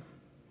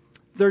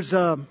there's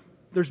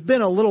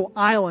been a little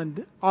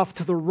island off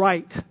to the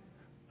right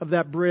of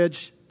that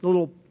bridge, a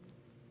little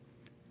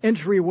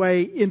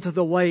entryway into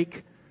the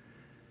lake.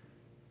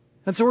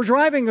 And so we're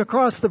driving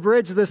across the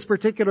bridge this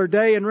particular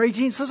day, and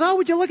Regine says, "Oh,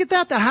 would you look at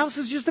that? The house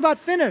is just about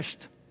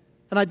finished."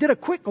 And I did a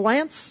quick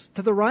glance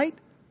to the right.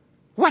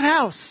 "What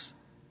house?"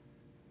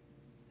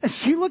 And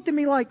she looked at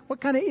me like,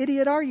 "What kind of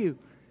idiot are you?"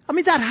 I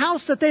mean, that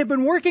house that they've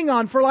been working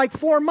on for like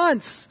 4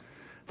 months.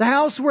 The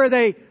house where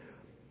they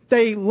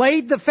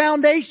laid the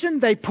foundation,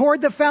 they poured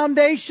the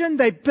foundation,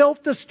 they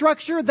built the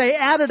structure, they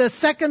added a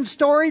second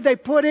story, they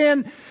put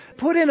in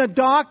a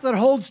dock that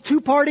holds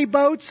 2 party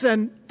boats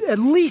and at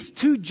least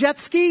 2 jet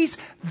skis.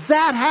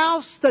 That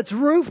house that's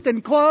roofed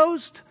and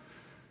closed.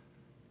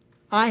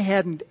 I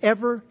hadn't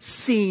ever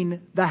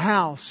seen the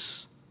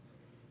house.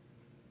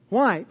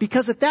 Why?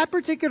 Because at that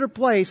particular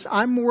place,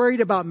 I'm worried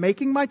about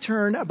making my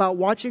turn, about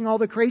watching all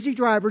the crazy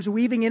drivers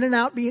weaving in and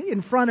out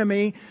in front of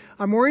me.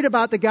 I'm worried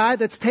about the guy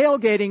that's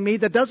tailgating me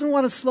that doesn't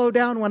want to slow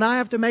down when I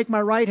have to make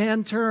my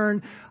right-hand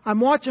turn.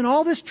 I'm watching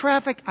all this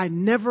traffic. I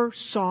never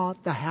saw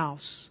the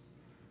house.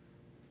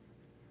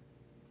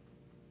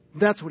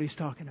 That's what he's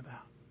talking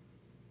about.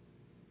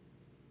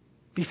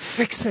 Be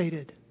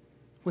fixated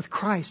with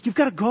Christ. You've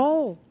got a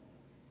goal.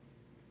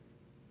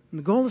 And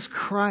the goal is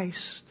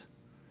Christ.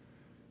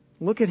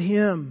 Look at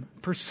Him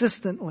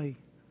persistently,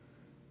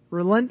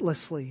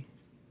 relentlessly,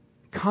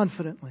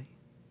 confidently.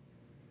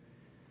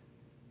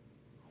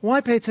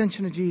 Why pay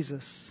attention to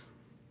Jesus?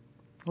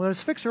 Let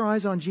us fix our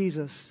eyes on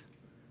Jesus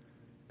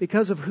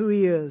because of who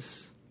He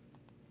is.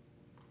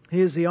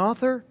 He is the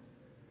author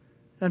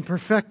and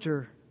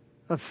perfecter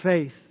of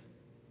faith.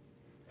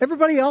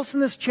 Everybody else in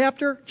this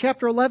chapter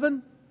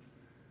 11,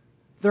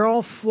 they're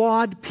all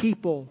flawed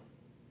people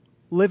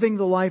living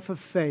the life of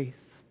faith.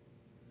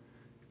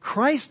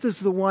 Christ is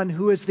the one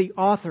who is the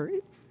author.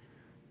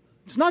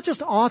 It's not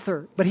just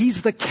author, but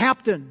He's the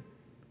captain.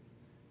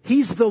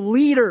 He's the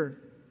leader.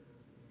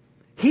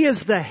 He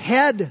is the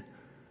head,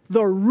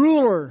 the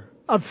ruler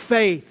of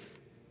faith.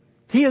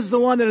 He is the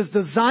one that has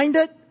designed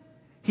it.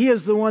 He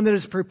is the one that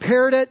has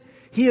prepared it.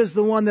 He is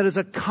the one that has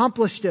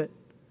accomplished it.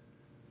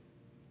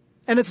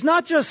 And it's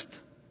not just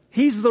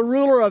He's the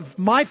ruler of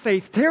my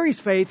faith, Terry's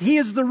faith. He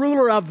is the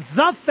ruler of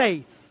the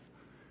faith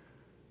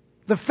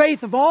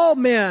of all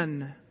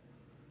men.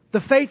 The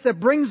faith that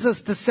brings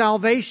us to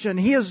salvation.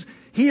 He is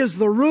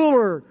the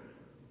ruler,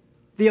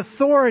 the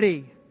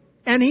authority,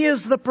 and He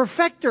is the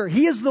perfecter.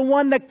 He is the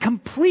one that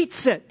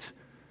completes it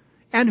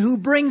and who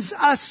brings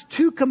us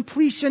to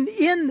completion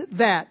in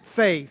that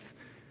faith.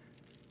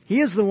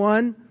 He is the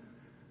one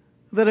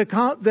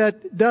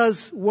that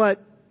does what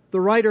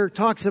the writer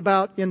talks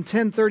about in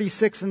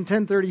 10:36 and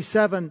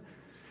 10:37.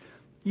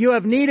 You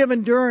have need of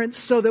endurance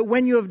so that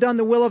when you have done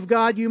the will of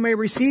God, you may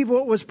receive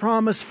what was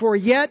promised. For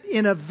yet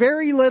in a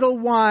very little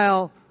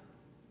while,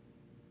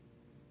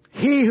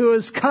 He who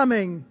is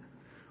coming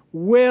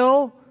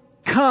will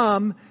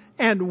come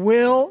and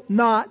will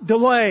not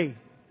delay.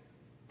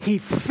 He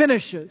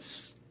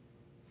finishes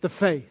the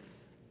faith.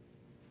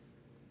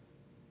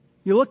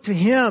 You look to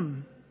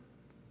Him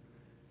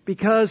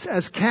because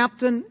as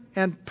captain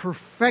and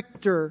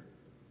perfecter,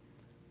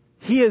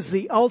 He is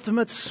the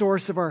ultimate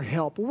source of our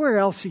help. Where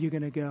else are you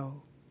going to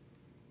go?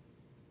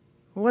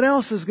 What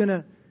else is going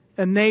to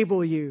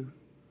enable you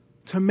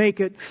to make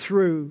it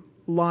through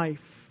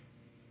life?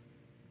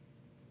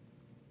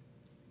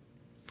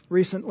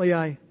 Recently,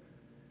 I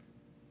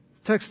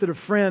texted a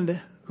friend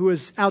who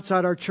is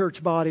outside our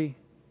church body,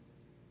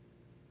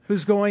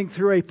 who's going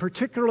through a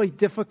particularly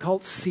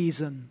difficult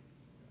season.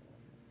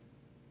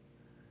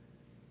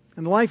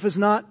 And life is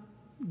not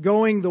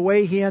going the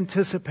way he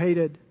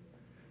anticipated.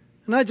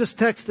 And I just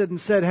texted and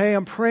said, "Hey,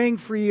 I'm praying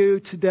for you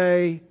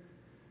today."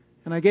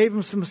 And I gave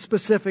him some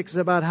specifics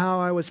about how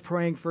I was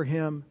praying for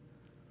him.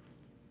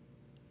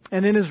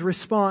 And in his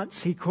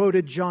response, he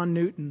quoted John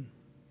Newton.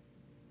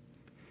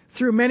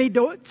 Through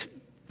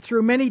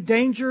many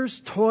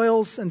dangers,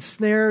 toils, and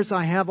snares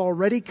I have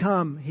already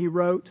come, he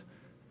wrote.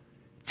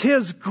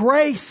 'Tis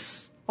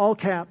grace all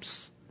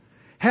caps,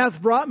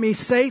 hath brought me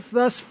safe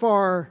thus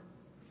far,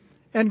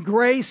 and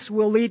grace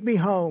will lead me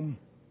home.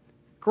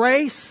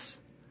 Grace,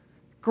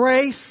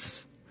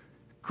 grace,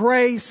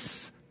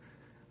 grace.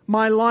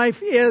 My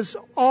life is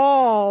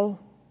all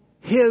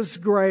His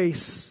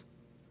grace.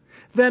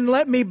 Then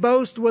let me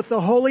boast with the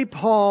holy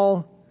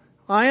Paul,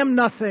 I am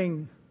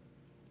nothing.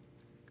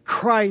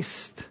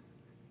 Christ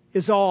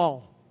is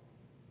all.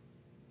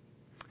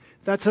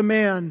 That's a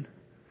man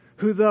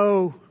who,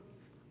 though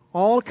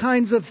all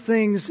kinds of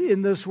things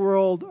in this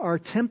world are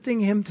tempting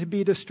him to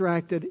be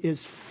distracted,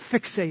 is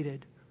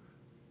fixated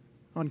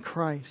on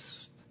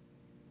Christ.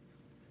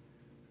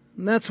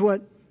 And that's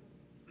what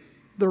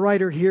the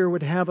writer here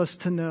would have us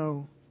to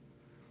know.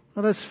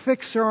 Let us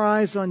fix our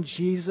eyes on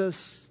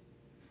Jesus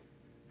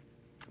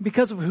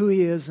because of who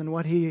He is and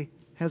what He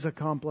has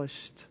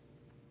accomplished.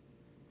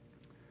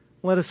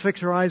 Let us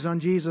fix our eyes on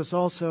Jesus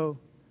also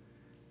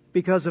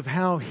because of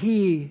how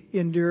He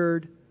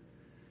endured.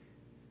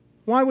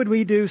 Why would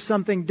we do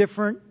something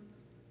different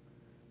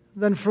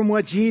than from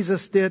what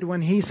Jesus did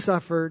when He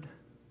suffered?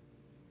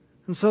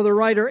 And so the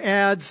writer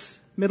adds,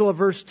 middle of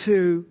verse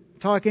 2,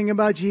 talking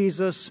about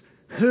Jesus,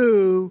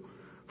 who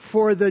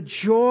for the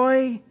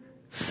joy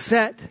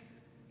set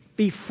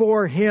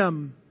before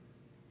Him.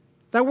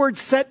 That word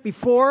set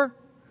before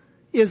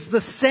is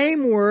the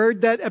same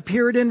word that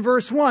appeared in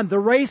verse 1. The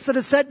race that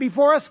is set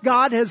before us,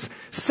 God has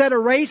set a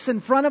race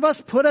in front of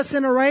us, put us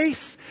in a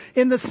race.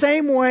 In the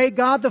same way,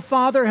 God the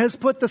Father has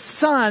put the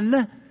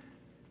Son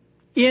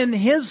in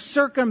His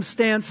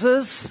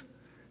circumstances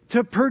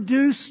to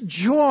produce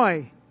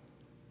joy.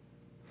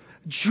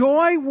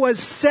 Joy was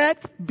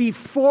set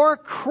before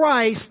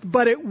Christ,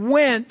 but it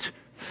went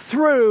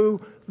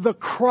through the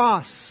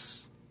cross.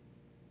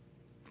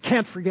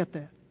 Can't forget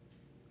that.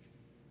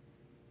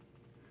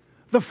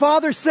 The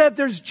Father said,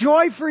 there's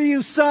joy for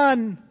you,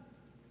 Son.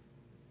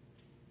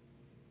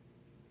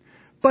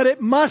 But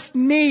it must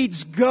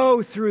needs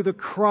go through the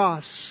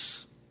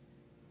cross.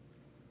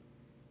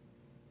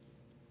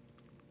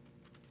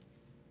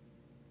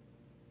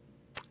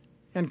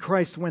 And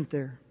Christ went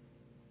there.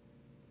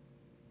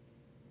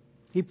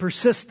 He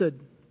persisted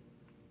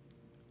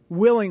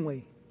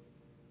willingly.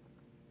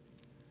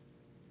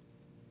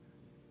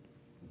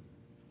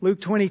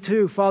 Luke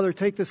 22, Father,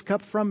 take this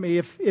cup from me.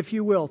 If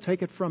you will,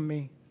 take it from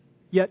me.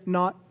 Yet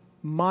not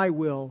my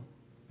will,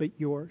 but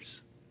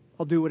yours.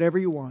 I'll do whatever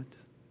you want.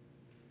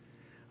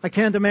 I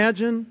can't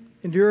imagine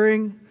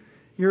enduring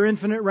your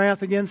infinite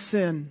wrath against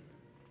sin,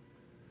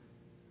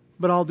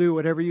 but I'll do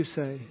whatever you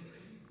say.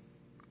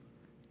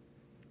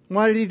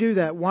 Why did He do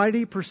that? Why did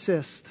He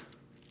persist?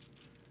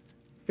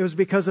 It was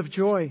because of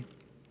joy.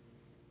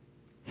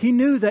 He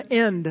knew the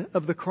end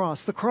of the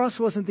cross. The cross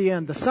wasn't the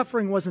end. The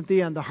suffering wasn't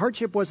the end. The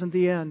hardship wasn't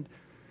the end.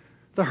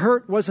 The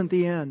hurt wasn't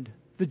the end.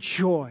 The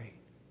joy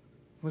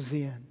was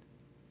the end.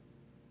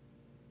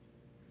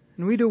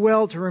 And we do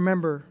well to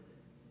remember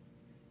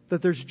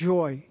that there's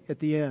joy at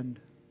the end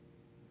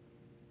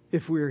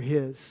if we're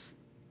His.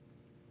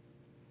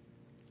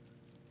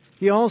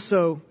 He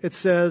also, it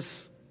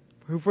says,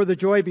 who for the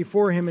joy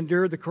before Him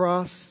endured the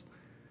cross.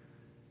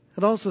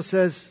 It also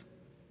says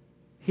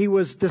He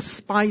was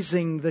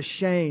despising the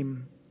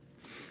shame.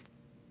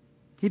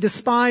 He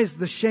despised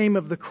the shame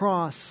of the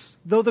cross.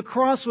 Though the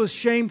cross was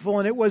shameful,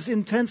 and it was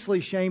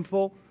intensely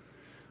shameful,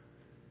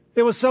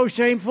 it was so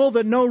shameful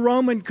that no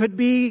Roman could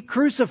be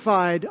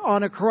crucified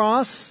on a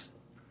cross.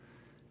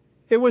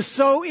 It was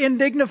so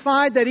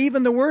indignified that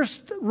even the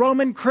worst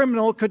Roman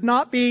criminal could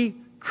not be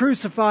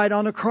crucified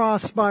on a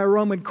cross by a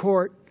Roman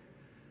court.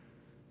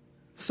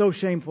 So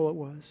shameful it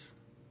was.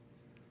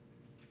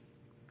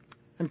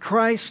 And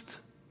Christ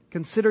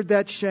considered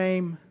that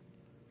shame,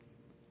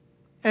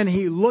 and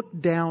He looked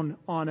down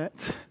on it.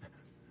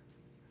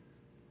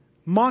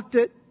 Mocked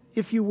it,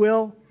 if you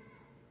will.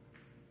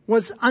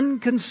 Was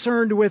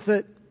unconcerned with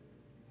it.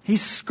 He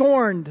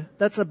scorned,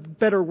 that's a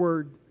better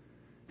word.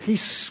 He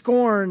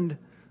scorned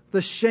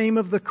the shame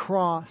of the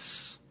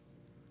cross.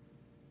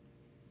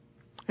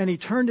 And He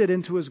turned it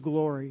into His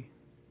glory.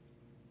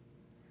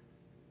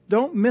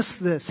 Don't miss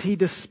this. He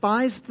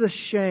despised the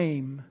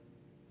shame.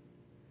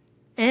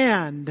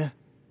 And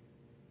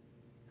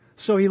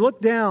so He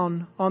looked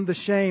down on the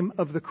shame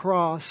of the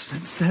cross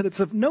and said,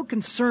 it's of no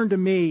concern to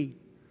me.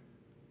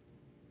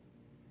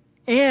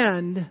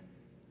 And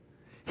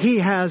He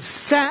has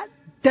sat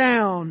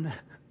down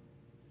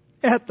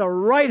at the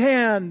right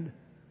hand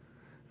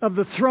of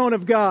the throne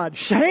of God.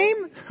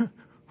 Shame?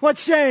 What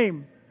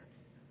shame?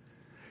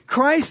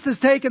 Christ has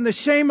taken the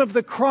shame of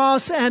the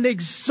cross and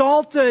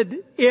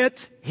exalted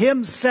it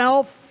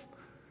Himself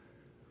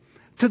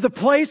to the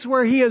place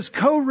where He is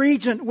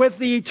co-regent with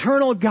the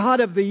eternal God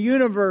of the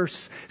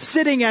universe,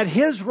 sitting at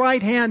His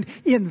right hand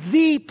in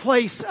the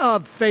place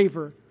of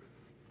favor.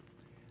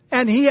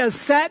 And He has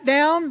sat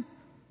down,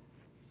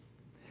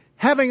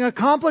 having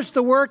accomplished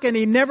the work, and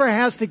He never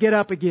has to get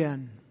up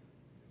again.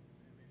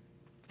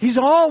 He's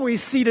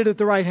always seated at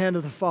the right hand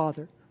of the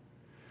Father.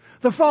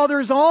 The Father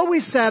is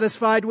always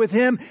satisfied with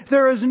Him.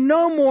 There is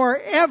no more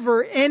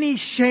ever any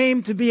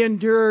shame to be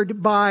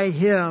endured by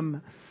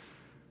Him.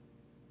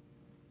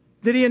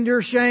 Did he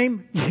endure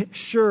shame?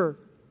 Sure.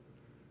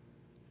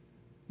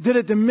 Did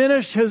it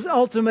diminish his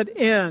ultimate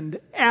end?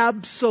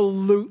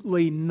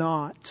 Absolutely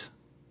not.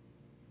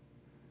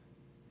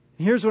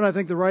 Here's what I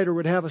think the writer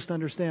would have us to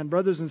understand.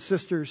 Brothers and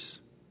sisters,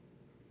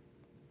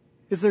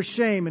 is there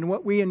shame in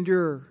what we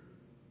endure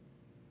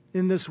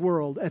in this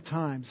world at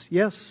times?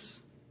 Yes.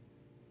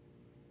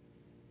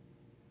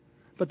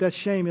 But that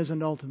shame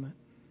isn't ultimate.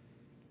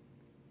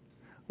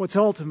 What's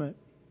ultimate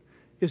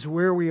is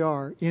where we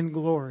are in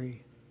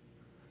glory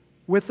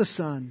with the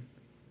Son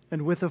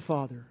and with the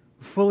Father,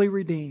 fully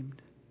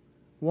redeemed,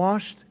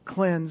 washed,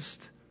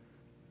 cleansed,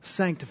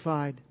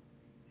 sanctified,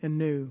 and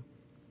new.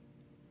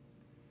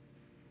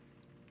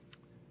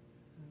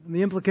 And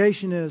the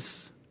implication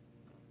is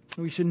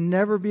we should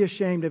never be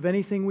ashamed of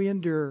anything we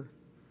endure,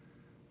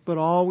 but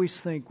always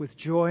think with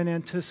joy and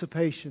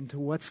anticipation to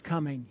what's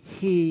coming.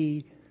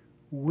 He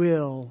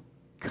will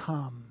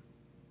come.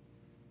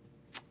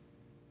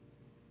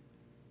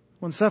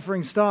 When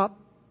suffering stop,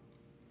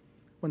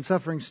 when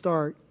suffering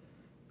start,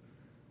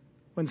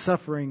 when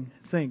suffering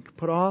think.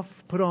 Put off,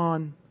 put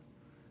on,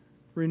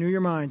 renew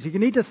your minds. You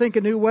need to think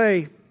a new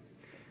way.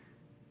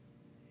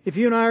 If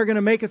you and I are going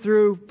to make it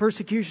through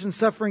persecution,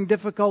 suffering,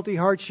 difficulty,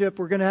 hardship,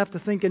 we're going to have to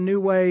think in new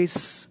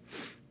ways.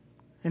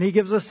 And he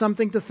gives us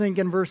something to think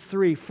in verse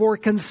 3. For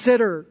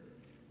consider.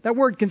 That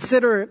word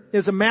consider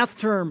is a math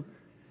term.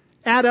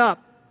 Add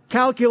up,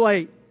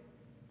 calculate,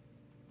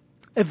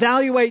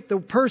 evaluate the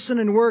person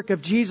and work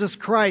of Jesus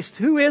Christ.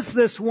 Who is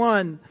this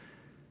one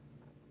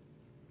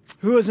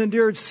who has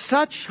endured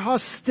such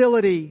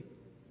hostility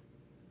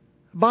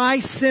by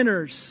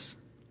sinners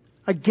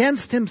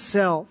against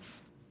himself?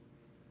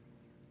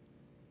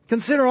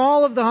 Consider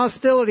all of the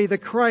hostility that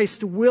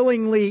Christ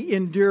willingly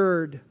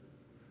endured.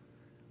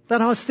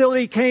 That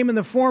hostility came in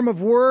the form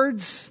of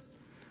words,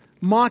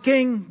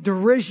 mocking,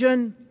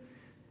 derision.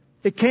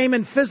 It came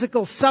in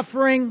physical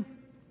suffering.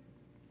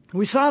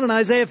 We saw it in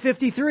Isaiah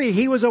 53.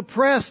 He was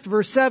oppressed,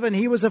 verse 7.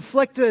 He was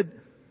afflicted.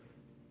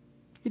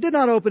 He did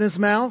not open his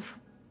mouth.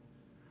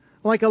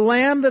 Like a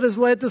lamb that is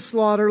led to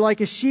slaughter,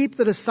 like a sheep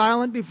that is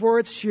silent before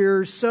its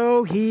shearers,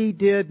 so he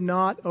did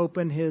not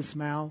open his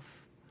mouth.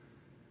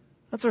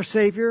 That's our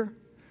Savior.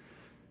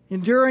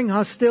 Enduring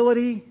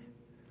hostility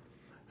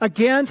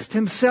against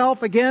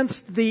himself,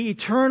 against the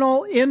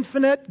eternal,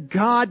 infinite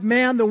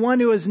God-man, the one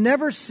who has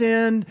never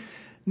sinned,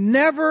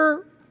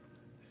 never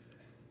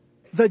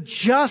the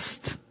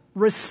just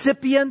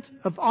recipient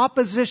of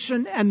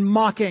opposition and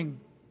mocking.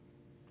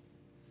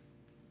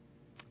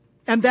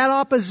 And that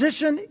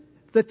opposition,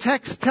 the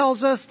text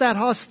tells us, that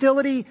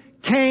hostility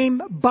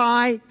came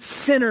by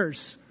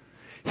sinners.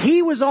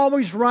 He was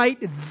always right,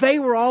 they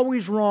were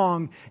always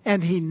wrong,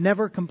 and he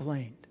never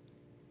complained.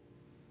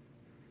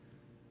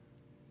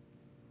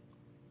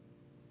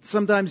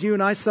 Sometimes you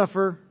and I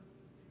suffer,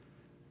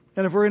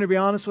 and if we're going to be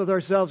honest with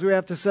ourselves, we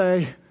have to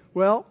say,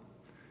 well,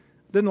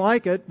 didn't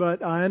like it,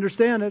 but I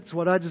understand it. It's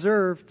what I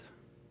deserved.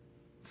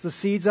 It's the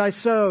seeds I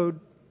sowed.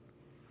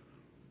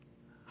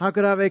 How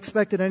could I have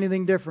expected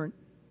anything different?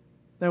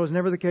 That was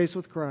never the case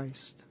with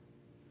Christ.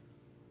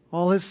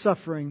 All his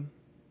suffering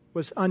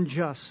was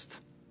unjust,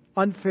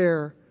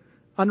 unfair,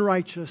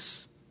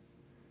 unrighteous,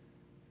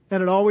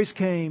 and it always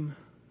came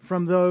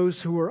from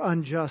those who were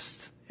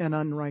unjust and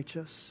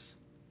unrighteous.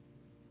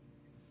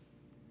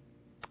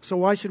 So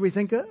why should we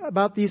think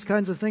about these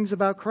kinds of things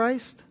about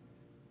Christ?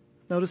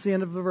 Notice the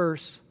end of the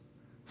verse.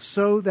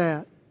 So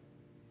that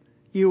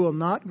you will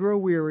not grow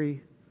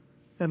weary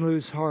and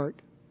lose heart.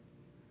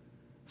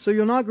 So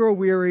you'll not grow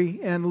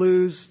weary and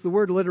lose, the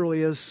word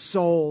literally is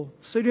soul.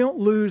 So you don't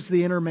lose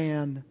the inner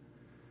man.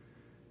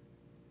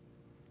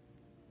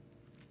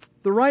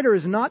 The writer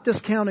is not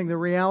discounting the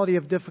reality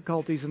of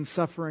difficulties and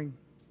suffering.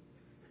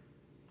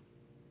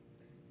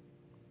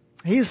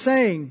 He's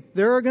saying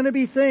there are going to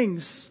be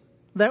things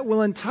that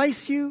will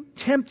entice you,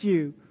 tempt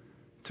you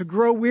to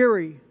grow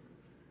weary.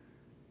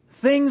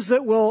 Things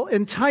that will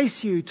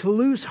entice you to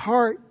lose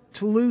heart,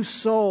 to lose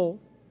soul.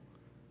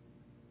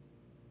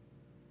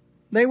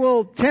 They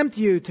will tempt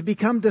you to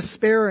become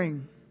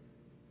despairing.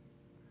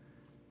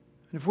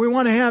 And if we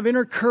want to have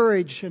inner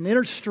courage and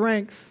inner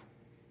strength,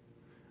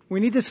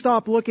 we need to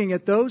stop looking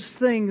at those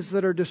things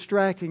that are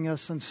distracting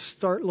us and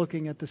start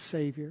looking at the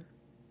Savior.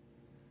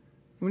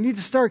 We need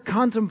to start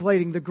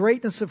contemplating the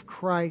greatness of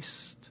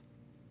Christ.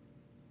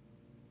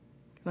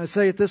 Can I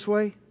say it this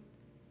way?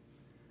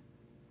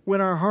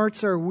 When our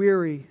hearts are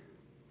weary,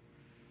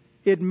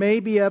 it may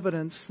be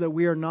evidence that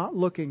we are not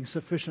looking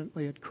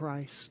sufficiently at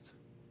Christ.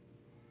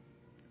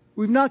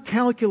 We've not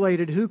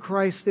calculated who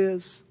Christ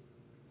is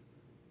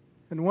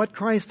and what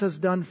Christ has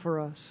done for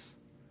us.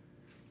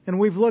 And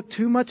we've looked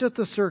too much at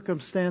the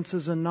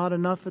circumstances and not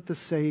enough at the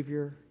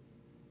Savior.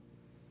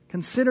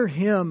 Consider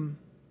Him.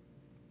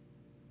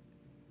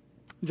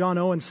 John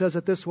Owen says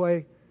it this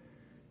way: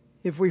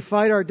 if we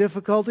fight our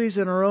difficulties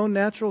in our own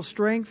natural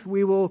strength,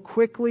 we will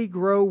quickly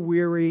grow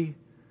weary.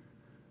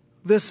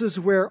 This is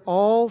where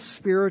all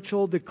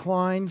spiritual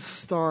decline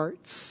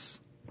starts.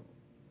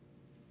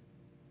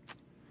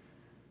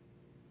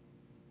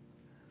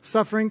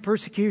 Suffering,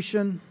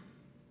 persecution,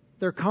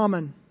 They're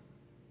common.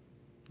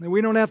 And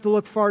we don't have to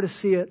look far to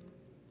see it.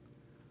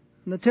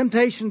 And the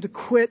temptation to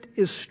quit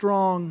is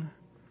strong.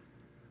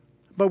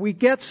 But we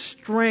get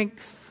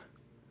strength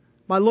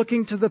by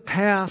looking to the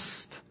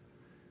past,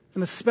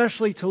 and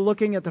especially to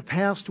looking at the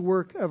past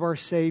work of our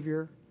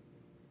Savior.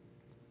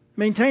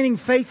 Maintaining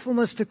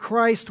faithfulness to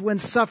Christ when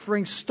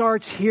suffering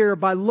starts here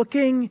by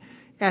looking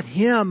at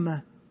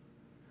Him.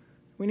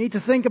 We need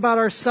to think about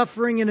our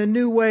suffering in a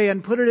new way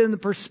and put it in the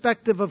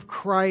perspective of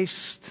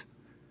Christ.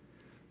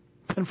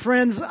 And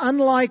friends,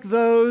 unlike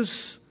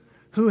those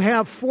who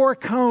have 4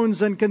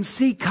 cones and can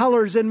see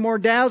colors in more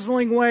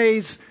dazzling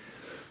ways,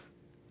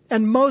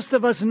 and most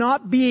of us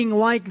not being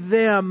like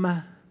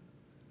them,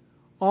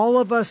 all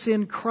of us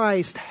in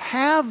Christ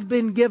have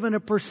been given a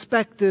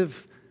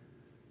perspective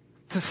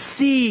to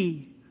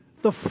see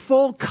the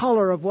full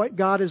color of what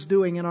God is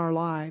doing in our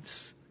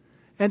lives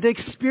and to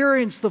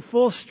experience the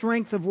full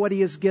strength of what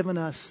He has given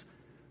us.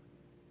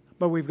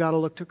 But we've got to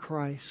look to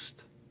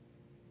Christ.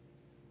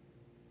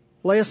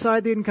 Lay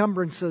aside the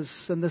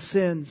encumbrances and the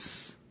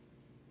sins.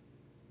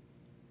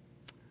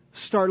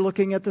 Start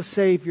looking at the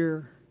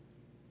Savior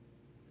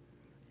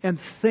and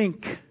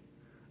think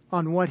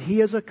on what He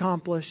has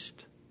accomplished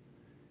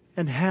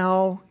and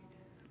how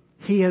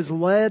He has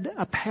led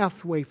a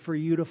pathway for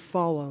you to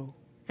follow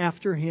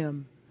after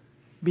Him,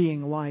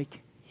 being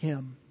like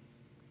Him.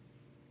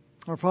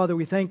 Our Father,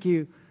 we thank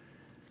You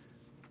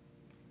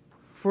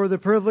for the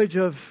privilege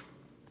of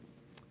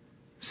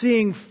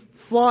seeing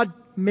flawed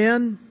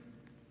men,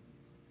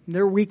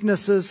 their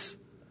weaknesses,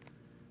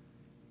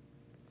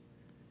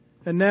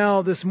 and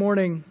now this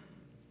morning,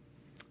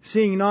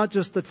 seeing not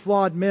just that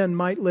flawed men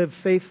might live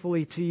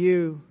faithfully to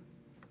You,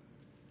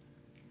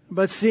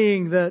 but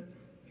seeing that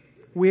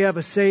we have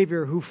a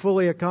Savior who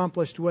fully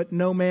accomplished what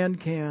no man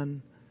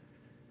can.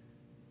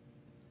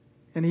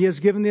 And He has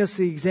given us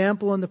the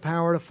example and the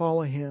power to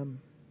follow Him.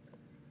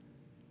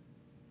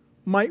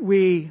 Might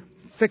we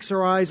fix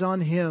our eyes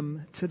on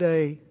Him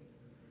today?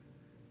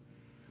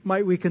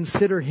 Might we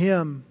consider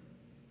Him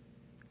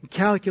and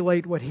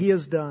calculate what He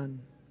has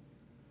done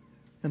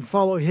and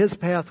follow His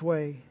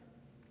pathway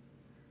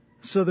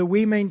so that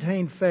we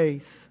maintain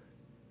faith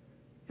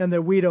and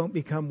that we don't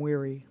become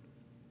weary.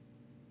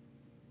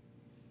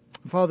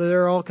 Father,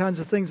 there are all kinds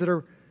of things that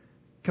are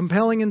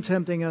compelling and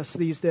tempting us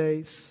these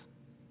days.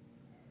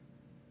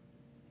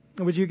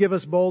 And would You give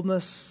us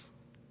boldness,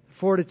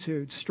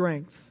 fortitude,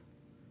 strength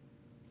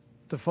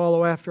to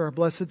follow after our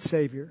blessed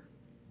Savior,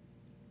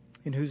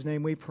 in whose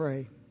name we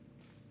pray.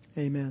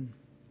 Amen.